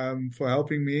 for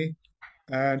helping me,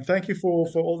 and thank you for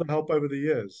all the help over the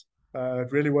years.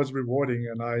 It really was rewarding,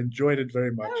 and I enjoyed it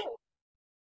very much. Oh,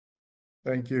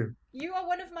 Thank you. you are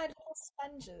one of my little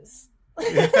sponges.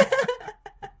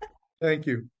 Thank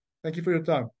you. Thank you for your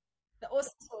time. The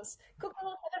awesome sauce. Cook, have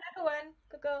a good one.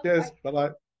 Cook, Cheers. bye. Bye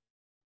bye.